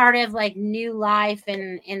part of like new life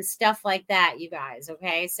and stuff like that, you guys.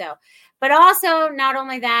 Okay. So, but also not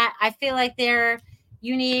only that, I feel like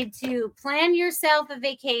you need to plan yourself a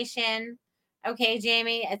vacation. Okay,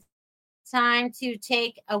 Jamie, it's time to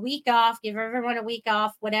take a week off, give everyone a week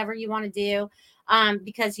off, whatever you want to do,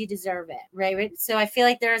 because you deserve it, right? So I feel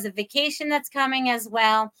like there is a vacation that's coming as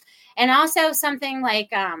well. And also something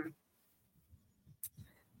like,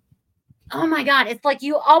 oh my God, it's like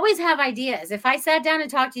you always have ideas. If I sat down and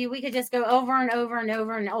talked to you, we could just go over and over and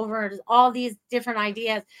over and over all these different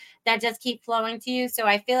ideas that just keep flowing to you. So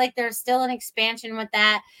I feel like there's still an expansion with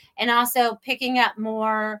that, and also picking up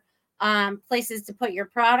more places to put your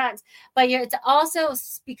products. But it's also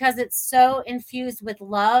because it's so infused with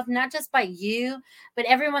love, not just by you, but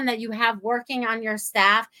everyone that you have working on your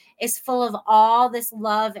staff is full of all this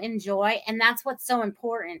love and joy. And that's what's so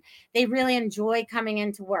important. They really enjoy coming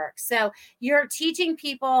into work. So you're teaching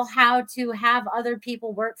people how to have other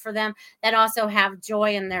people work for them that also have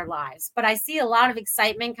joy in their lives. But I see a lot of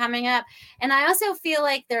excitement coming up. And I also feel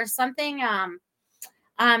like there's something,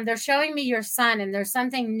 they're showing me your son, and there's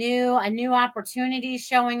something new, a new opportunity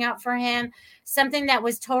showing up for him, something that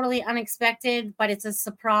was totally unexpected, but it's a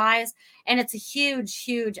surprise, and it's a huge,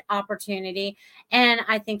 huge opportunity. And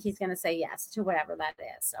I think he's going to say yes to whatever that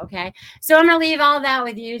is. Okay. So I'm going to leave all that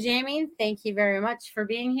with you, Jamie. Thank you very much for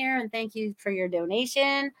being here, and thank you for your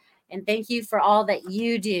donation. And thank you for all that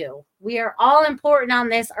you do. We are all important on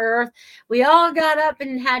this earth. We all got up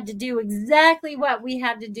and had to do exactly what we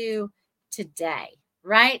had to do today.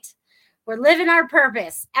 Right? We're living our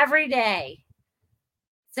purpose every day.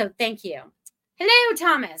 So thank you. Hello,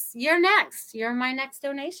 Thomas. You're next. You're my next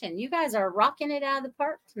donation. You guys are rocking it out of the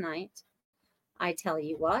park tonight. I tell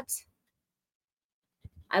you what.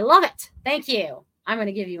 I love it. Thank you. I'm going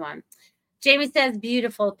to give you one. Jamie says,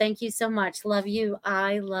 beautiful. Thank you so much. Love you.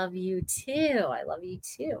 I love you too. I love you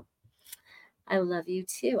too. I love you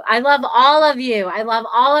too. I love all of you. I love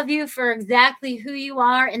all of you for exactly who you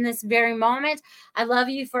are in this very moment. I love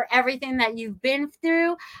you for everything that you've been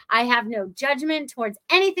through. I have no judgment towards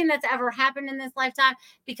anything that's ever happened in this lifetime,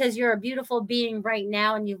 because you're a beautiful being right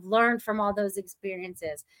now, and you've learned from all those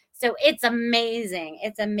experiences. So it's amazing.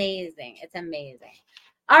 It's amazing. It's amazing.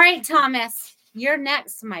 All right, Thomas, you're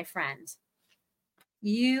next, my friend.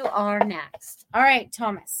 You are next. All right,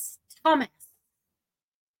 Thomas. Thomas.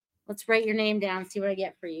 Let's write your name down, see what I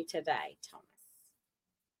get for you today, Thomas.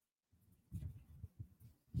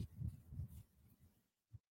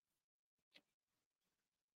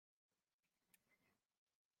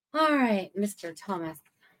 All right, Mr. Thomas.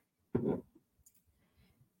 All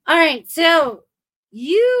right, so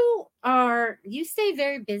you stay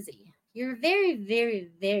very busy. You're a very, very,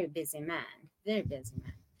 very busy man. Very busy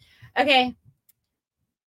man. Okay.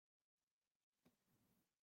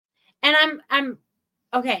 And I'm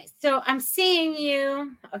okay, so I'm seeing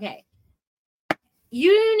you. Okay.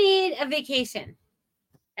 You need a vacation.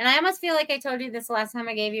 And I almost feel like I told you this the last time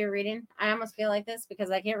I gave you a reading. I almost feel like this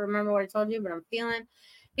because I can't remember what I told you, but I'm feeling,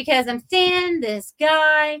 because I'm seeing this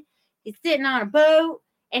guy. He's sitting on a boat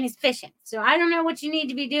and he's fishing. So I don't know what you need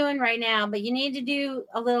to be doing right now, but you need to do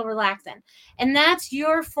a little relaxing. And that's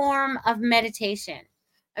your form of meditation.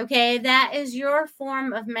 Okay. That is your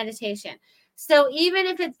form of meditation. So even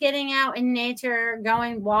if it's getting out in nature,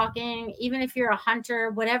 going walking, even if you're a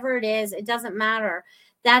hunter, whatever it is, it doesn't matter.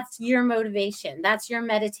 That's your motivation. That's your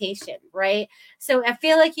meditation, right? So I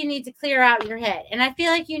feel like you need to clear out your head. And I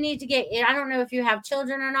feel like you need to get, I don't know if you have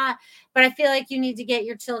children or not, but I feel like you need to get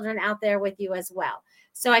your children out there with you as well.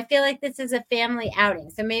 So I feel like this is a family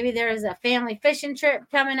outing. So maybe there is a family fishing trip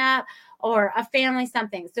coming up or a family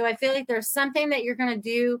something. So I feel like there's something that you're going to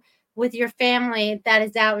do with your family that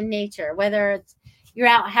is out in nature, whether it's you're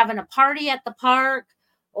out having a party at the park,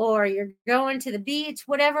 or you're going to the beach,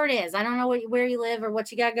 whatever it is. I don't know where you live or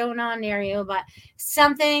what you got going on near you, but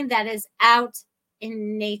something that is out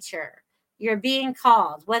in nature. You're being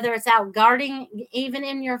called, whether it's out gardening, even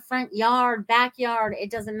in your front yard, backyard, it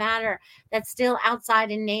doesn't matter. That's still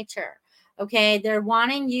outside in nature. Okay. They're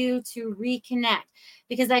wanting you to reconnect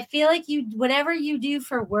because I feel like whatever you do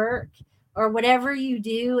for work or whatever you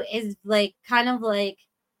do is like kind of like,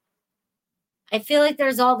 I feel like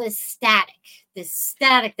there's all this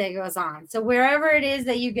static that goes on. So wherever it is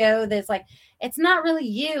that you go, there's like, it's not really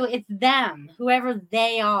you, it's them, whoever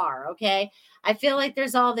they are. Okay. I feel like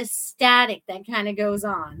there's all this static that kind of goes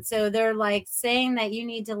on. So they're like saying that you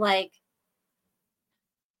need to like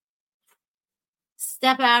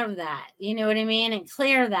step out of that. You know what I mean? And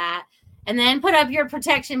clear that. And then put up your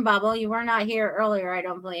protection bubble. You were not here earlier, I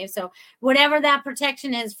don't believe. So whatever that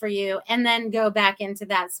protection is for you, and then go back into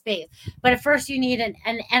that space. But at first you need an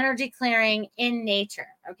energy clearing in nature.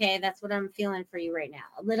 Okay. That's what I'm feeling for you right now.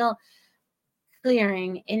 A little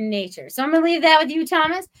clearing in nature. So I'm going to leave that with you,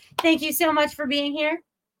 Thomas. Thank you so much for being here.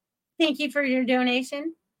 Thank you for your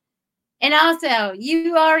donation. And also,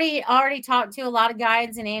 you already talked to a lot of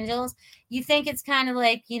guides and angels. You think it's kind of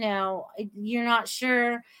like, you're not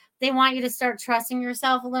sure. They want you to start trusting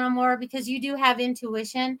yourself a little more because you do have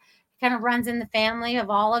intuition. It kind of runs in the family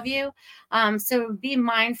of all of you. So be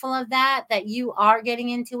mindful of that you are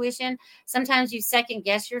getting intuition. Sometimes you second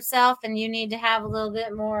guess yourself and you need to have a little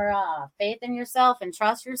bit more faith in yourself and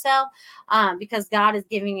trust yourself because God is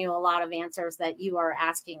giving you a lot of answers that you are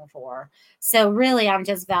asking for. So really, I'm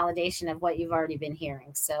just validation of what you've already been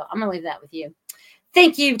hearing. So I'm going to leave that with you.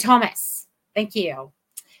 Thank you, Thomas. Thank you.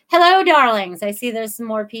 Hello, darlings. I see there's some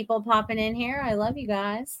more people popping in here. I love you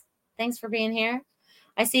guys. Thanks for being here.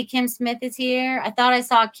 I see Kim Smith is here. I thought I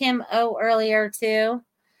saw Kim O earlier too.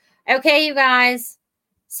 Okay, you guys.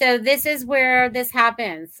 So this is where this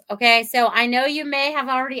happens. Okay, so I know you may have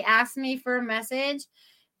already asked me for a message,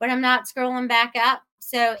 but I'm not scrolling back up.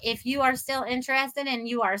 So if you are still interested and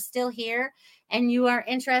you are still here and you are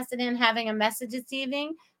interested in having a message this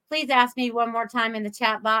evening, please ask me one more time in the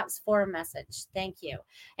chat box for a message. Thank you.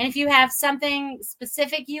 And if you have something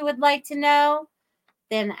specific you would like to know,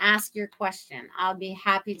 then ask your question. I'll be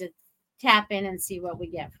happy to tap in and see what we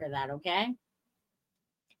get for that, okay?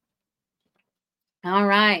 All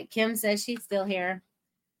right. Kim says she's still here.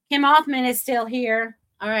 Kim Hoffman is still here.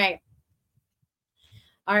 All right.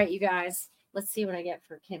 All right, you guys. Let's see what I get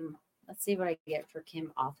for Kim. Let's see what I get for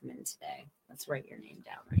Kim Hoffman today. Let's write your name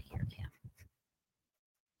down right here, Kim.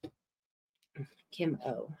 Kim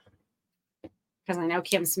O. Because I know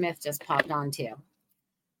Kim Smith just popped on too.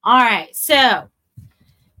 All right. So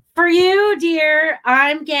for you, dear,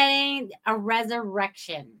 I'm getting a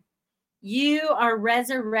resurrection. You are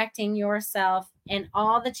resurrecting yourself, and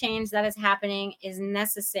all the change that is happening is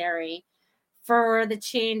necessary for the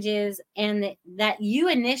changes and that you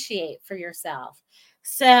initiate for yourself.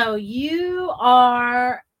 So you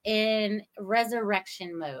are in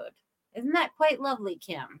resurrection mode. Isn't that quite lovely,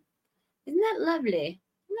 Kim? Isn't that lovely?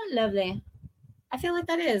 Isn't that lovely? I feel like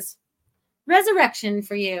that is. Resurrection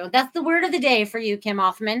for you. That's the word of the day for you, Kim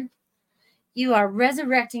Hoffman. You are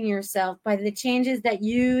resurrecting yourself by the changes that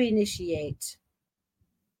you initiate.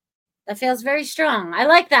 That feels very strong. I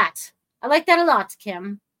like that. I like that a lot,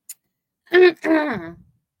 Kim. All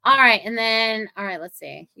right. And then, all right, let's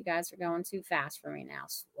see. You guys are going too fast for me now.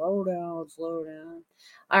 Slow down, slow down.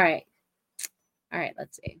 All right. All right.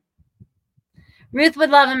 Let's see. Ruth would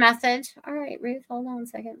love a message. All right, Ruth, hold on a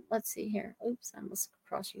second. Let's see here. Oops, I almost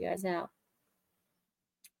crossed you guys out.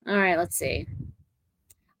 All right, let's see.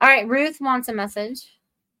 All right, Ruth wants a message.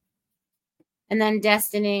 And then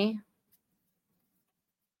Destiny.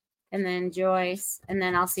 And then Joyce. And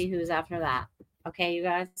then I'll see who's after that. Okay, you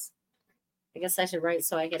guys? I guess I should write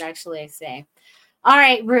so I could actually say. All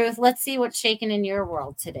right, Ruth, let's see what's shaking in your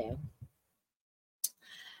world today.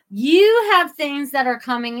 You have things that are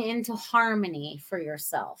coming into harmony for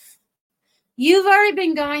yourself. You've already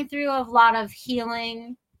been going through a lot of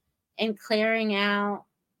healing and clearing out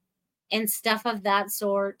and stuff of that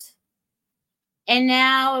sort. And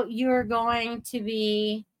now you're going to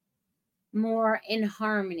be more in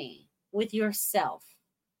harmony with yourself,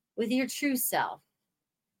 with your true self.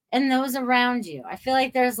 and those around you. I feel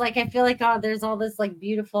like oh, there's all this like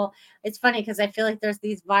beautiful. It's funny because I feel like there's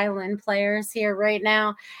these violin players here right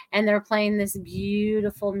now, and they're playing this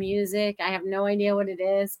beautiful music. I have no idea what it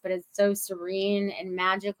is, but it's so serene and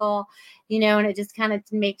magical, and it just kind of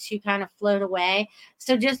makes you kind of float away.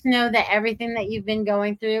 So just know that everything that you've been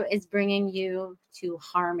going through is bringing you to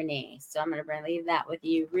harmony. So I'm going to leave that with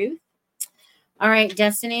you, Ruth. All right,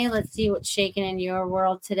 Destiny, let's see what's shaking in your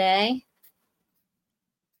world today.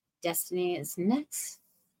 Destiny is next.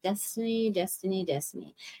 Destiny,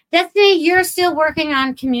 you're still working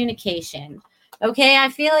on communication. Okay, I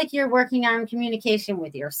feel like you're working on communication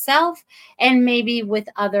with yourself and maybe with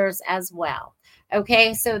others as well.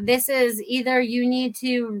 Okay, so this is either you need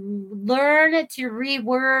to learn to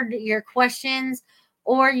reword your questions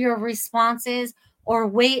or your responses, or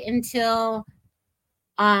wait until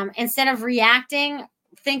instead of reacting,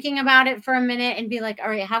 thinking about it for a minute and be like, all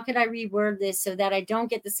right, how could I reword this so that I don't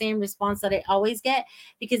get the same response that I always get?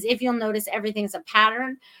 Because if you'll notice, everything's a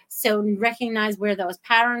pattern. So recognize where those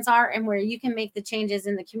patterns are and where you can make the changes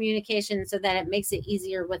in the communication so that it makes it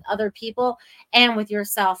easier with other people and with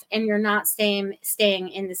yourself. And you're not staying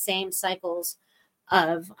in the same cycles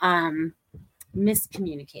of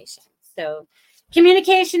miscommunication. So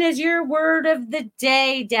communication is your word of the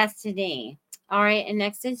day, Destiny. All right, and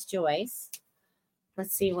next is Joyce.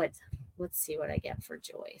 Let's see what I get for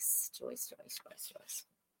Joyce. Joyce.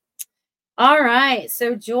 All right,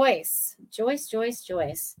 so Joyce.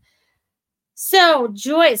 So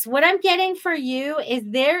Joyce, what I'm getting for you is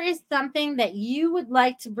there is something that you would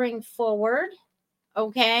like to bring forward,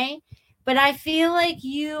 okay? But I feel like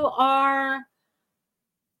you are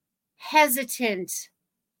hesitant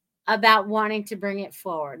about wanting to bring it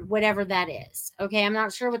forward, whatever that is. Okay, I'm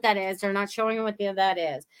not sure what that is. They're not showing what that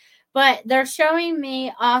is. But they're showing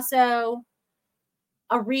me also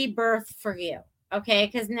a rebirth for you. Okay,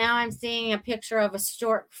 because now I'm seeing a picture of a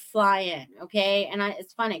stork flying. Okay, and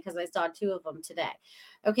it's funny because I saw two of them today.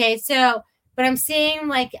 Okay, so but I'm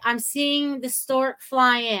seeing the stork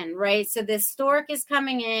fly in, right? So this stork is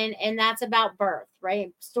coming in, and that's about birth,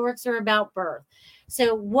 right? Storks are about birth.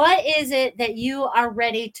 So what is it that you are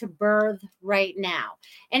ready to birth right now?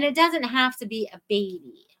 And it doesn't have to be a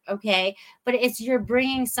baby, okay? But you're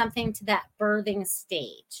bringing something to that birthing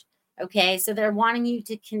stage, okay? So they're wanting you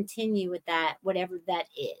to continue with that, whatever that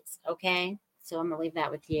is, okay? So I'm going to leave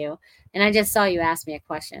that with you. And I just saw you ask me a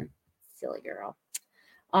question. Silly girl.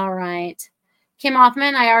 All right. Kim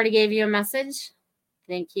Hoffman, I already gave you a message.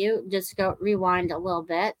 Thank you. Just go rewind a little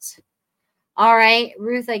bit. All right.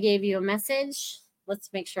 Ruth, I gave you a message. Let's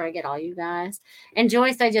make sure I get all you guys. And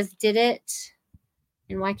Joyce, I just did it.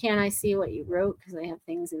 And why can't I see what you wrote? Because I have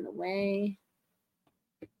things in the way.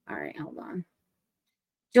 All right, hold on.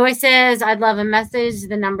 Joyce says, I'd love a message.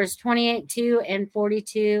 The numbers 28, 2, and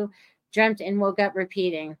 42. Dreamt and woke up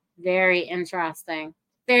repeating. Very interesting.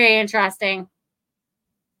 Very interesting.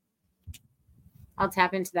 I'll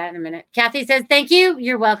tap into that in a minute. Kathy says, thank you.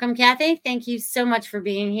 You're welcome, Kathy. Thank you so much for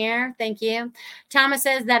being here. Thank you. Thomas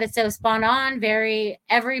says, that is so spot on.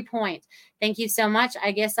 Every point. Thank you so much.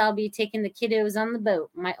 I guess I'll be taking the kiddos on the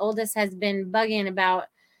boat. My oldest has been bugging about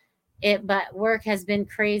it, but work has been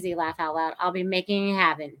crazy. Laugh out loud. I'll be making it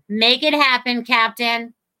happen. Make it happen,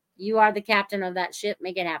 Captain. You are the captain of that ship.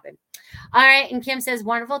 Make it happen. All right. And Kim says,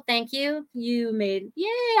 wonderful. Thank you.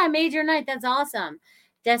 I made your night. That's awesome.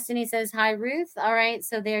 Destiny says, hi, Ruth. All right.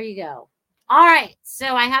 So there you go. All right.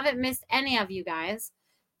 So I haven't missed any of you guys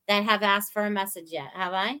that have asked for a message yet,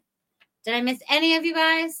 have I? Did I miss any of you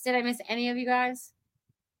guys?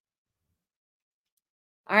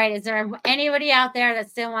 All right. Is there anybody out there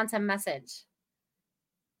that still wants a message?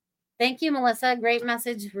 Thank you, Melissa. Great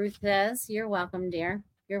message, Ruth says. You're welcome, dear.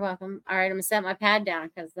 You're welcome. All right. I'm going to set my pad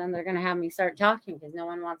down because then they're going to have me start talking because no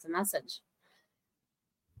one wants a message.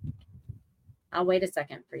 I'll wait a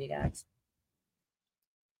second for you guys.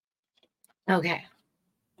 Okay.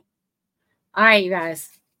 All right, you guys.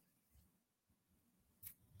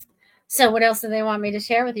 So what else do they want me to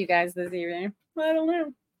share with you guys this evening? I don't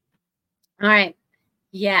know. All right.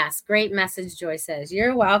 Yes. Great message, Joyce says.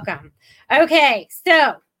 You're welcome. Okay.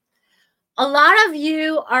 So a lot of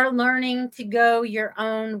you are learning to go your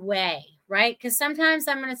own way, right? Because sometimes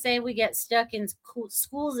I'm going to say we get stuck in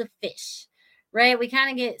schools of fish, right? We kind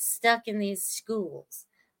of get stuck in these schools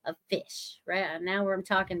of fish, right? And now we're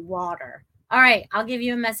talking water. All right, I'll give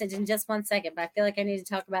you a message in just 1 second, but I feel like I need to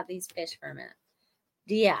talk about these fish for a minute.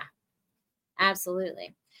 Yeah,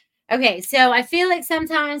 absolutely. Okay, so I feel like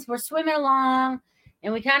sometimes we're swimming along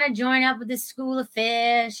and we kind of join up with this school of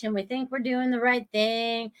fish and we think we're doing the right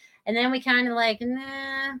thing. And then we kind of like,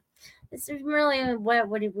 nah, this is really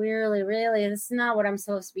what it really, this is not what I'm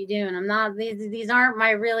supposed to be doing. I'm not, these aren't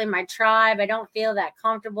my tribe. I don't feel that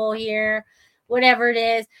comfortable here, whatever it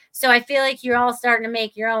is. So I feel like you're all starting to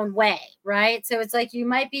make your own way, right? So it's like you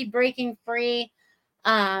might be breaking free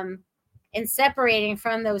and separating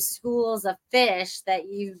from those schools of fish that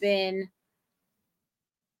you've been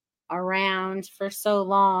around for so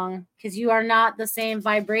long, because you are not the same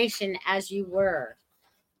vibration as you were.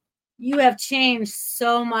 You have changed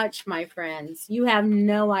so much, my friends. You have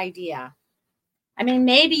no idea. I mean,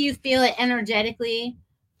 maybe you feel it energetically.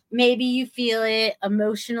 Maybe you feel it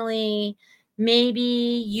emotionally.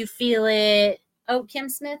 Maybe you feel it. Oh, Kim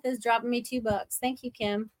Smith is dropping me $2. Thank you,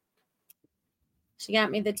 Kim. She got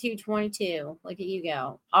me the 222. Look at you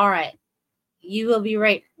go. All right. You will be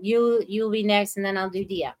right. You'll be next, and then I'll do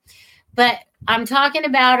Dia. But I'm talking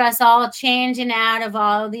about us all changing out of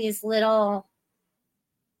all these little,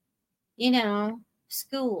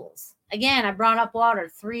 schools. Again, I brought up water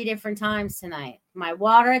 3 different times tonight. My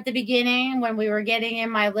water at the beginning when we were getting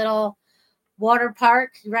in my little water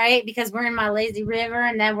park, right? Because we're in my lazy river,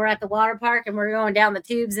 and then we're at the water park and we're going down the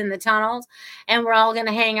tubes and the tunnels, and we're all going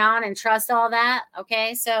to hang on and trust all that.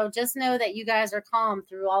 Okay. So just know that you guys are calm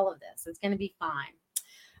through all of this. It's going to be fine.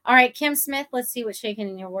 All right, Kim Smith, let's see what's shaking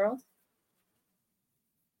in your world.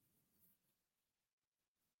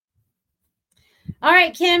 All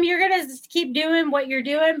right, Kim, you're going to keep doing what you're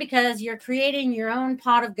doing because you're creating your own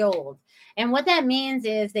pot of gold. And what that means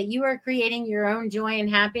is that you are creating your own joy and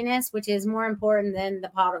happiness, which is more important than the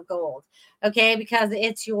pot of gold. Okay, because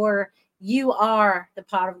you are the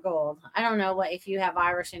pot of gold. I don't know if you have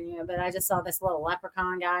Irish in you, but I just saw this little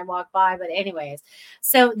leprechaun guy walk by. But anyways,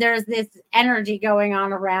 so there's this energy going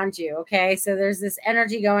on around you. Okay, so there's this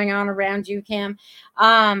energy going on around you, Kim.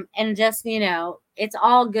 And just, it's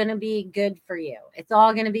all going to be good for you. It's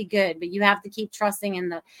all going to be good, but you have to keep trusting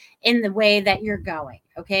in the way that you're going.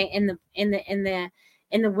 Okay. In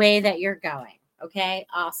the way that you're going. Okay.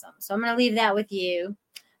 Awesome. So I'm going to leave that with you.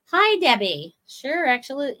 Hi, Debbie. Sure.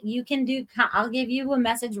 Actually, you can I'll give you a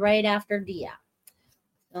message right after Dia.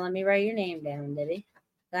 So let me write your name down, Debbie.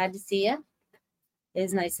 Glad to see you. It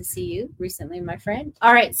is nice to see you recently, my friend.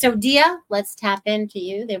 All right. So Dia, let's tap into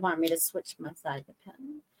you. They want me to switch my side of the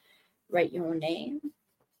pen. Write your name.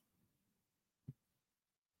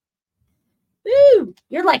 Woo!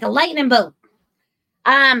 You're like a lightning bolt.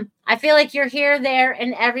 I feel like you're here, there,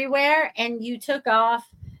 and everywhere, and you took off.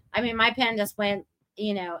 I mean, my pen just went,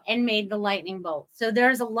 and made the lightning bolt. So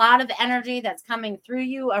there's a lot of energy that's coming through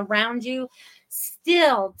you, around you.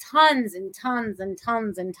 Still tons and tons and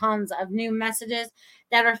tons and tons of new messages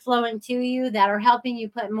that are flowing to you, that are helping you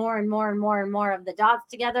put more and more and more and more of the dots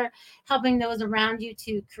together, helping those around you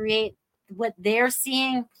to create what they're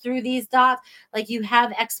seeing through these dots. Like, you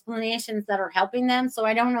have explanations that are helping them. So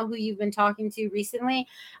I don't know who you've been talking to recently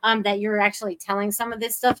that you're actually telling some of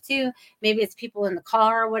this stuff to. Maybe it's people in the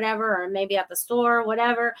car or whatever, or maybe at the store or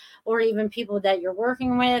whatever, or even people that you're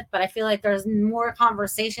working with. But I feel like there's more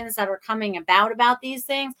conversations that are coming about these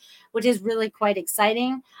things, which is really quite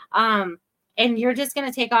exciting. And you're just going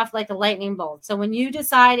to take off like a lightning bolt. So when you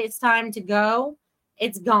decide it's time to go,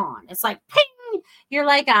 it's gone. It's like, ping! You're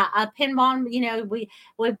like a pinball, we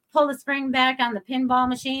pull the spring back on the pinball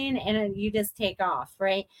machine and you just take off,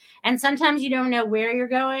 right? And sometimes you don't know where you're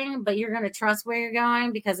going, but you're going to trust where you're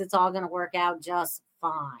going because it's all going to work out just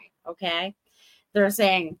fine, okay? They're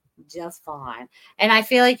saying just fine. And I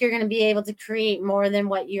feel like you're going to be able to create more than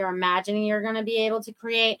what you're imagining you're going to be able to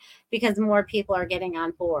create, because more people are getting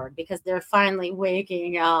on board, because they're finally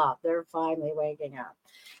waking up.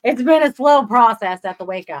 It's been a slow process at the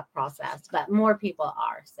wake up process, but more people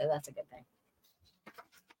are. So that's a good thing.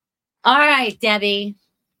 All right, Debbie.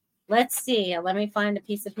 Let's see. Let me find a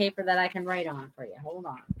piece of paper that I can write on for you. Hold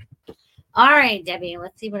on. All right, Debbie.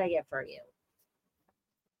 Let's see what I get for you.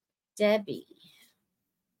 Debbie.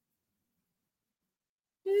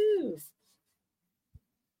 Ooh.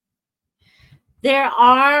 There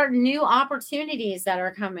are new opportunities that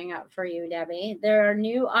are coming up for you, Debbie. There are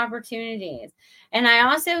new opportunities. And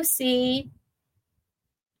I also see,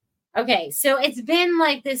 okay, so it's been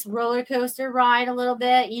like this roller coaster ride a little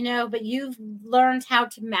bit, but you've learned how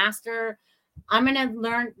to master. I'm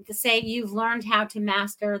going to say you've learned how to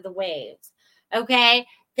master the waves. Okay.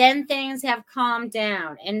 Then things have calmed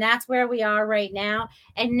down, and that's where we are right now.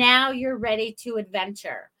 And now you're ready to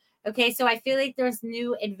adventure. Okay, so I feel like there's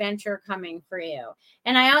new adventure coming for you.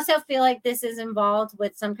 And I also feel like this is involved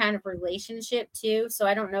with some kind of relationship too. So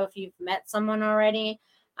I don't know if you've met someone already.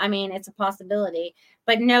 I mean, it's a possibility,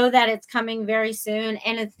 but know that it's coming very soon.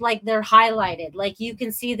 And it's like they're highlighted, like you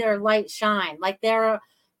can see their light shine, like they're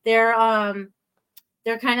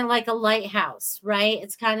they're kind of like a lighthouse, right?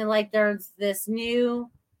 It's kind of like there's this new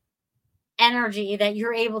energy that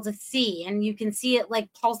you're able to see, and you can see it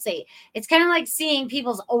like pulsate. It's kind of like seeing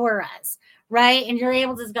people's auras, right? And you're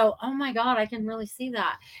able to go, oh my God, I can really see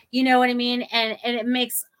that. You know what I mean? And it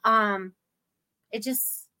makes it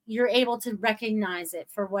just, you're able to recognize it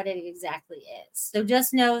for what it exactly is. So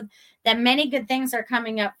just know that many good things are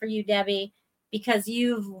coming up for you, Debbie, because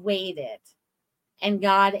you've waited, and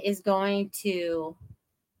God is going to,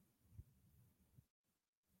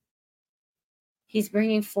 he's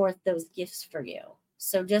bringing forth those gifts for you.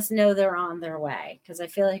 So just know they're on their way, because I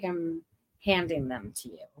feel like I'm handing them to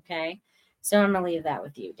you. Okay. So I'm going to leave that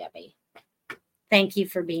with you, Debbie. Thank you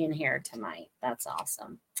for being here tonight. That's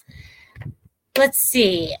awesome. Let's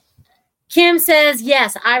see. Kim says,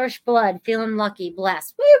 yes, Irish blood, feeling lucky,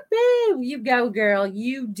 blessed. Woo-hoo! You go, girl.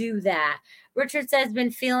 You do that. Richard says,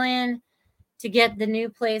 been feeling to get the new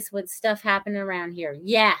place with stuff happening around here.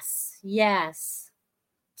 Yes, yes.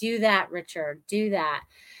 Do that, Richard. Do that.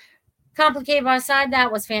 Complicated by side,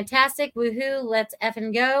 that was fantastic. Woohoo, let's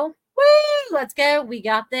effing go. Woo, let's go. We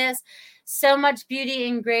got this. So much beauty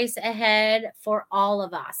and grace ahead for all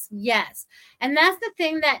of us. Yes. And that's the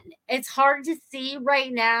thing that it's hard to see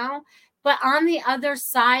right now. But on the other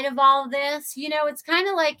side of all of this, you know, it's kind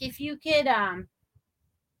of like if you could,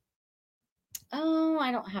 oh,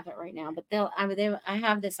 I don't have it right now, but I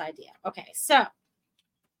have this idea. Okay. So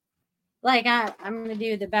like I'm going to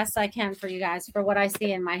do the best I can for you guys for what I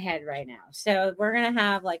see in my head right now. So we're going to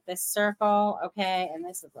have like this circle. Okay. And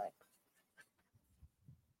this is like,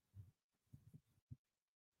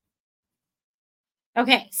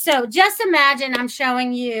 okay. So just imagine I'm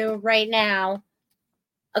showing you right now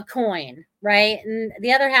a coin, right? And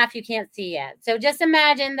the other half you can't see yet. So just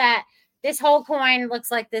imagine that this whole coin looks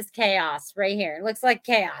like this chaos right here. It looks like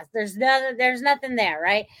chaos. There's nothing there,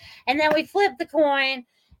 right? And then we flip the coin,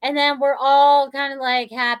 and then we're all kind of like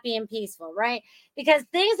happy and peaceful, right? Because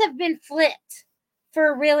things have been flipped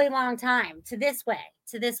for a really long time to this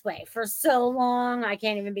way for so long. I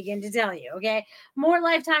can't even begin to tell you. Okay. More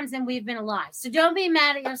lifetimes than we've been alive. So don't be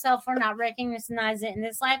mad at yourself for not recognizing it in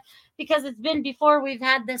this life, because it's been before we've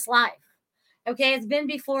had this life. Okay. It's been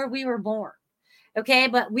before we were born. Okay.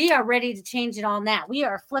 But we are ready to change it all now. We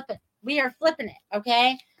are flipping it.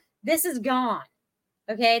 Okay. This is gone.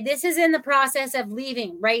 Okay. This is in the process of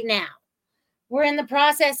leaving right now. We're in the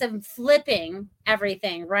process of flipping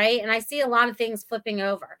everything, right? And I see a lot of things flipping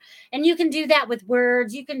over. And you can do that with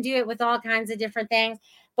words. You can do it with all kinds of different things.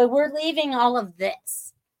 But we're leaving all of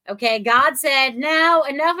this. Okay. God said, now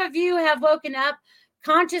enough of you have woken up.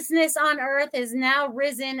 Consciousness on earth is now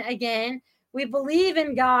risen again. We believe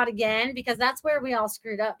in God again, because that's where we all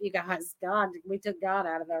screwed up, you guys. We took God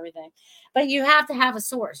out of everything. But you have to have a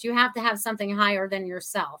source. You have to have something higher than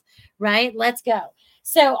yourself, right? Let's go.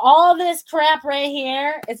 So all this crap right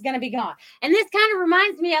here is going to be gone. And this kind of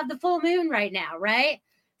reminds me of the full moon right now, right?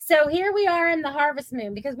 So here we are in the harvest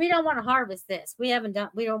moon, because we don't want to harvest this. We don't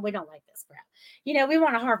like this crap. You know, we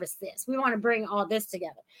want to harvest this. We want to bring all this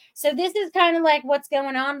together. So this is kind of like what's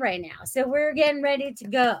going on right now. So we're getting ready to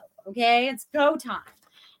go. Okay. It's go time.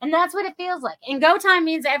 And that's what it feels like. And go time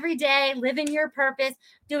means every day living your purpose,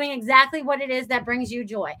 doing exactly what it is that brings you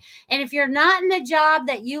joy. And if you're not in the job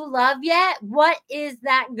that you love yet, what is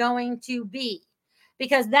that going to be?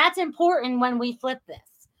 Because that's important when we flip this.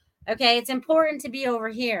 Okay. It's important to be over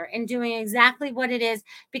here and doing exactly what it is,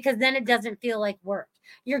 because then it doesn't feel like work.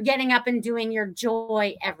 You're getting up and doing your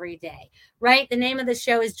joy every day, right? The name of the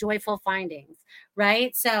show is Joyful Findings,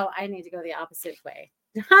 right? So I need to go the opposite way.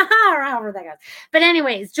 Or however that goes. But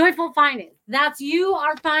anyways, joyful findings. That's, you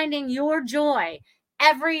are finding your joy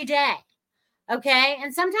every day. Okay.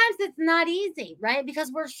 And sometimes it's not easy, right?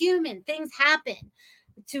 Because we're human. Things happen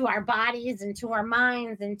to our bodies and to our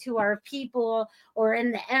minds and to our people, or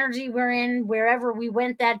in the energy we're in, wherever we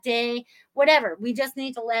went that day, whatever. We just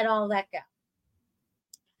need to let all that go.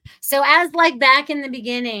 So as like back in the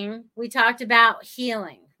beginning, we talked about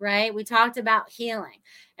healing, right? We talked about healing,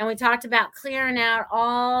 and we talked about clearing out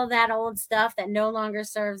all that old stuff that no longer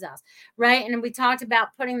serves us, right? And we talked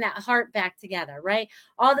about putting that heart back together, right?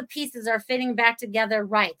 All the pieces are fitting back together,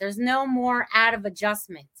 right? There's no more out of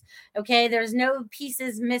adjustments, okay? There's no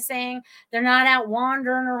pieces missing. They're not out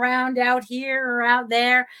wandering around out here or out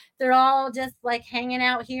there. They're all just like hanging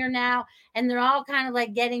out here now, and they're all kind of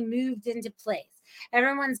like getting moved into place.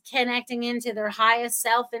 Everyone's connecting into their highest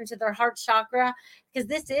self, into their heart chakra, because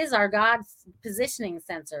this is our God's positioning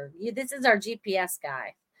sensor. This is our GPS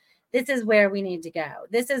guy. This is where we need to go.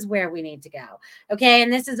 This is where we need to go. Okay.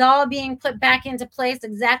 And this is all being put back into place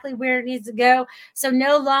exactly where it needs to go. So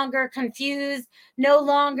no longer confused, no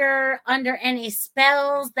longer under any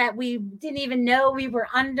spells that we didn't even know we were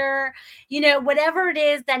under, whatever it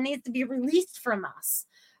is that needs to be released from us.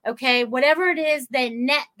 Okay, whatever it is, the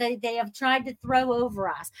net that they have tried to throw over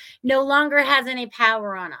us no longer has any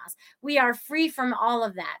power on us. We are free from all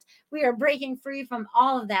of that. We are breaking free from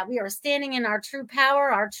all of that. We are standing in our true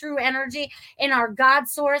power, our true energy, in our God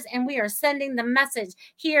source, and we are sending the message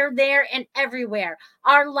here, there, and everywhere.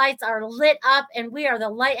 Our lights are lit up, and we are the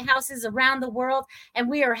lighthouses around the world, and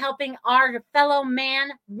we are helping our fellow man,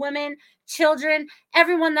 women, children,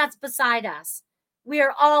 everyone that's beside us. We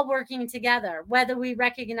are all working together, whether we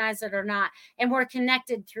recognize it or not. And we're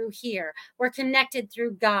connected through here. We're connected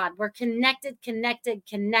through God. We're connected.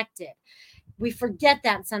 We forget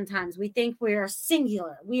that sometimes. We think we are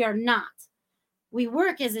singular. We are not. We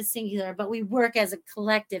work as a singular, but we work as a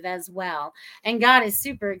collective as well. And God is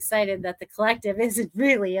super excited that the collective isn't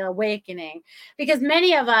really awakening, because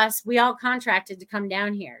many of us, we all contracted to come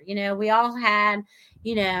down here. We all had,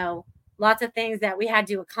 lots of things that we had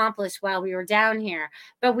to accomplish while we were down here,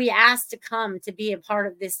 but we asked to come to be a part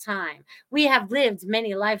of this time. We have lived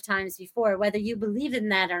many lifetimes before, whether you believe in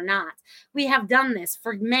that or not. We have done this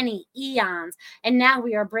for many eons, and now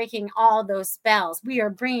we are breaking all those spells. We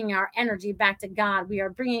are bringing our energy back to God. We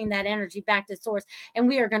are bringing that energy back to source, and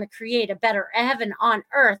we are going to create a better heaven on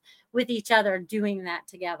earth with each other doing that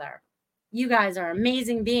together. You guys are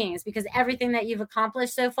amazing beings, because everything that you've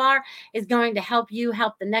accomplished so far is going to help you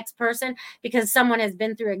help the next person, because someone has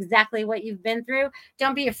been through exactly what you've been through.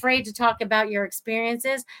 Don't be afraid to talk about your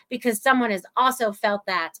experiences, because someone has also felt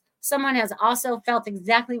that. Someone has also felt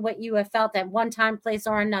exactly what you have felt at one time, place,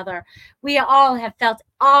 or another. We all have felt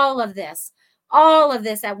all of this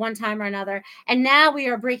at one time or another. And now we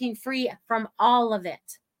are breaking free from all of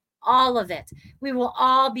it. All of it. We will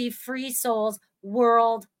all be free souls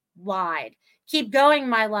worldwide. Keep going,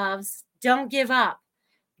 my loves. Don't give up.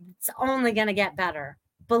 It's only going to get better.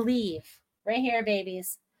 Believe. Right here,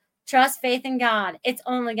 babies. Trust, faith in God. It's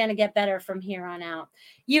only going to get better from here on out.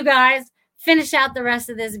 You guys, finish out the rest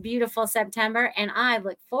of this beautiful September, and I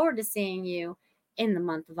look forward to seeing you in the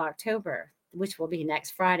month of October, which will be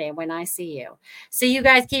next Friday when I see you. So you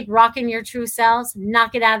guys keep rocking your true selves.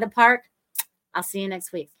 Knock it out of the park. I'll see you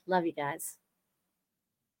next week. Love you guys.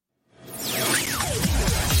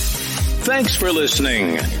 Thanks for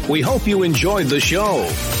listening. We hope you enjoyed the show.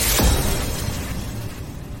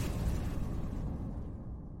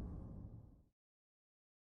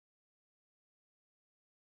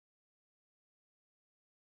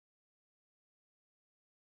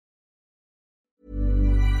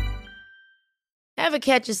 Ever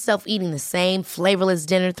catch yourself eating the same flavorless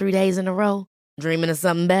dinner 3 days in a row? Dreaming of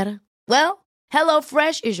something better? Well,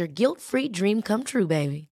 HelloFresh is your guilt-free dream come true,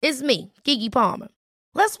 baby. It's me, Keke Palmer.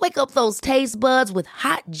 Let's wake up those taste buds with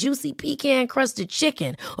hot, juicy pecan-crusted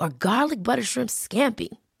chicken or garlic butter shrimp scampi.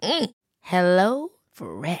 Hello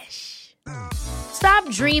Fresh. Stop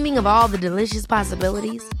dreaming of all the delicious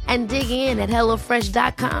possibilities and dig in at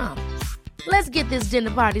HelloFresh.com. Let's get this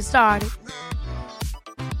dinner party started.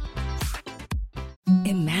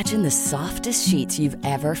 Imagine the softest sheets you've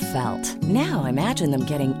ever felt. Now imagine them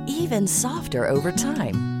getting even softer over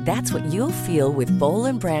time. That's what you'll feel with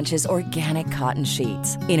Boll & Branch's organic cotton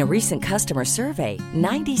sheets. In a recent customer survey,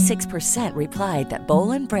 96% replied that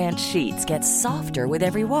Boll & Branch sheets get softer with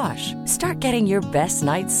every wash. Start getting your best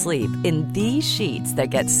night's sleep in these sheets that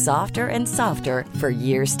get softer and softer for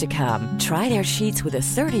years to come. Try their sheets with a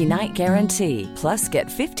 30-night guarantee. Plus, get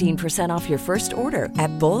 15% off your first order at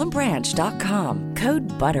bollandbranch.com. Code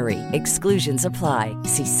BUTTERY. Exclusions apply.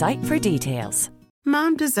 See site for details.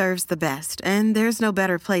 Mom deserves the best, and there's no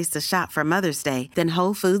better place to shop for Mother's Day than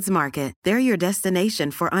Whole Foods Market. They're your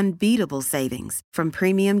destination for unbeatable savings, from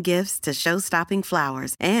premium gifts to show-stopping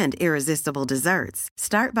flowers and irresistible desserts.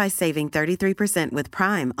 Start by saving 33% with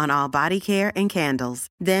Prime on all body care and candles.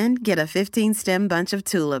 Then get a 15-stem bunch of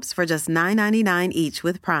tulips for just $9.99 each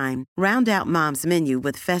with Prime. Round out Mom's menu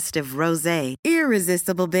with festive rosé,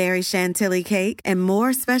 irresistible berry chantilly cake, and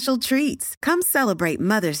more special treats. Come celebrate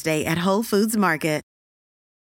Mother's Day at Whole Foods Market.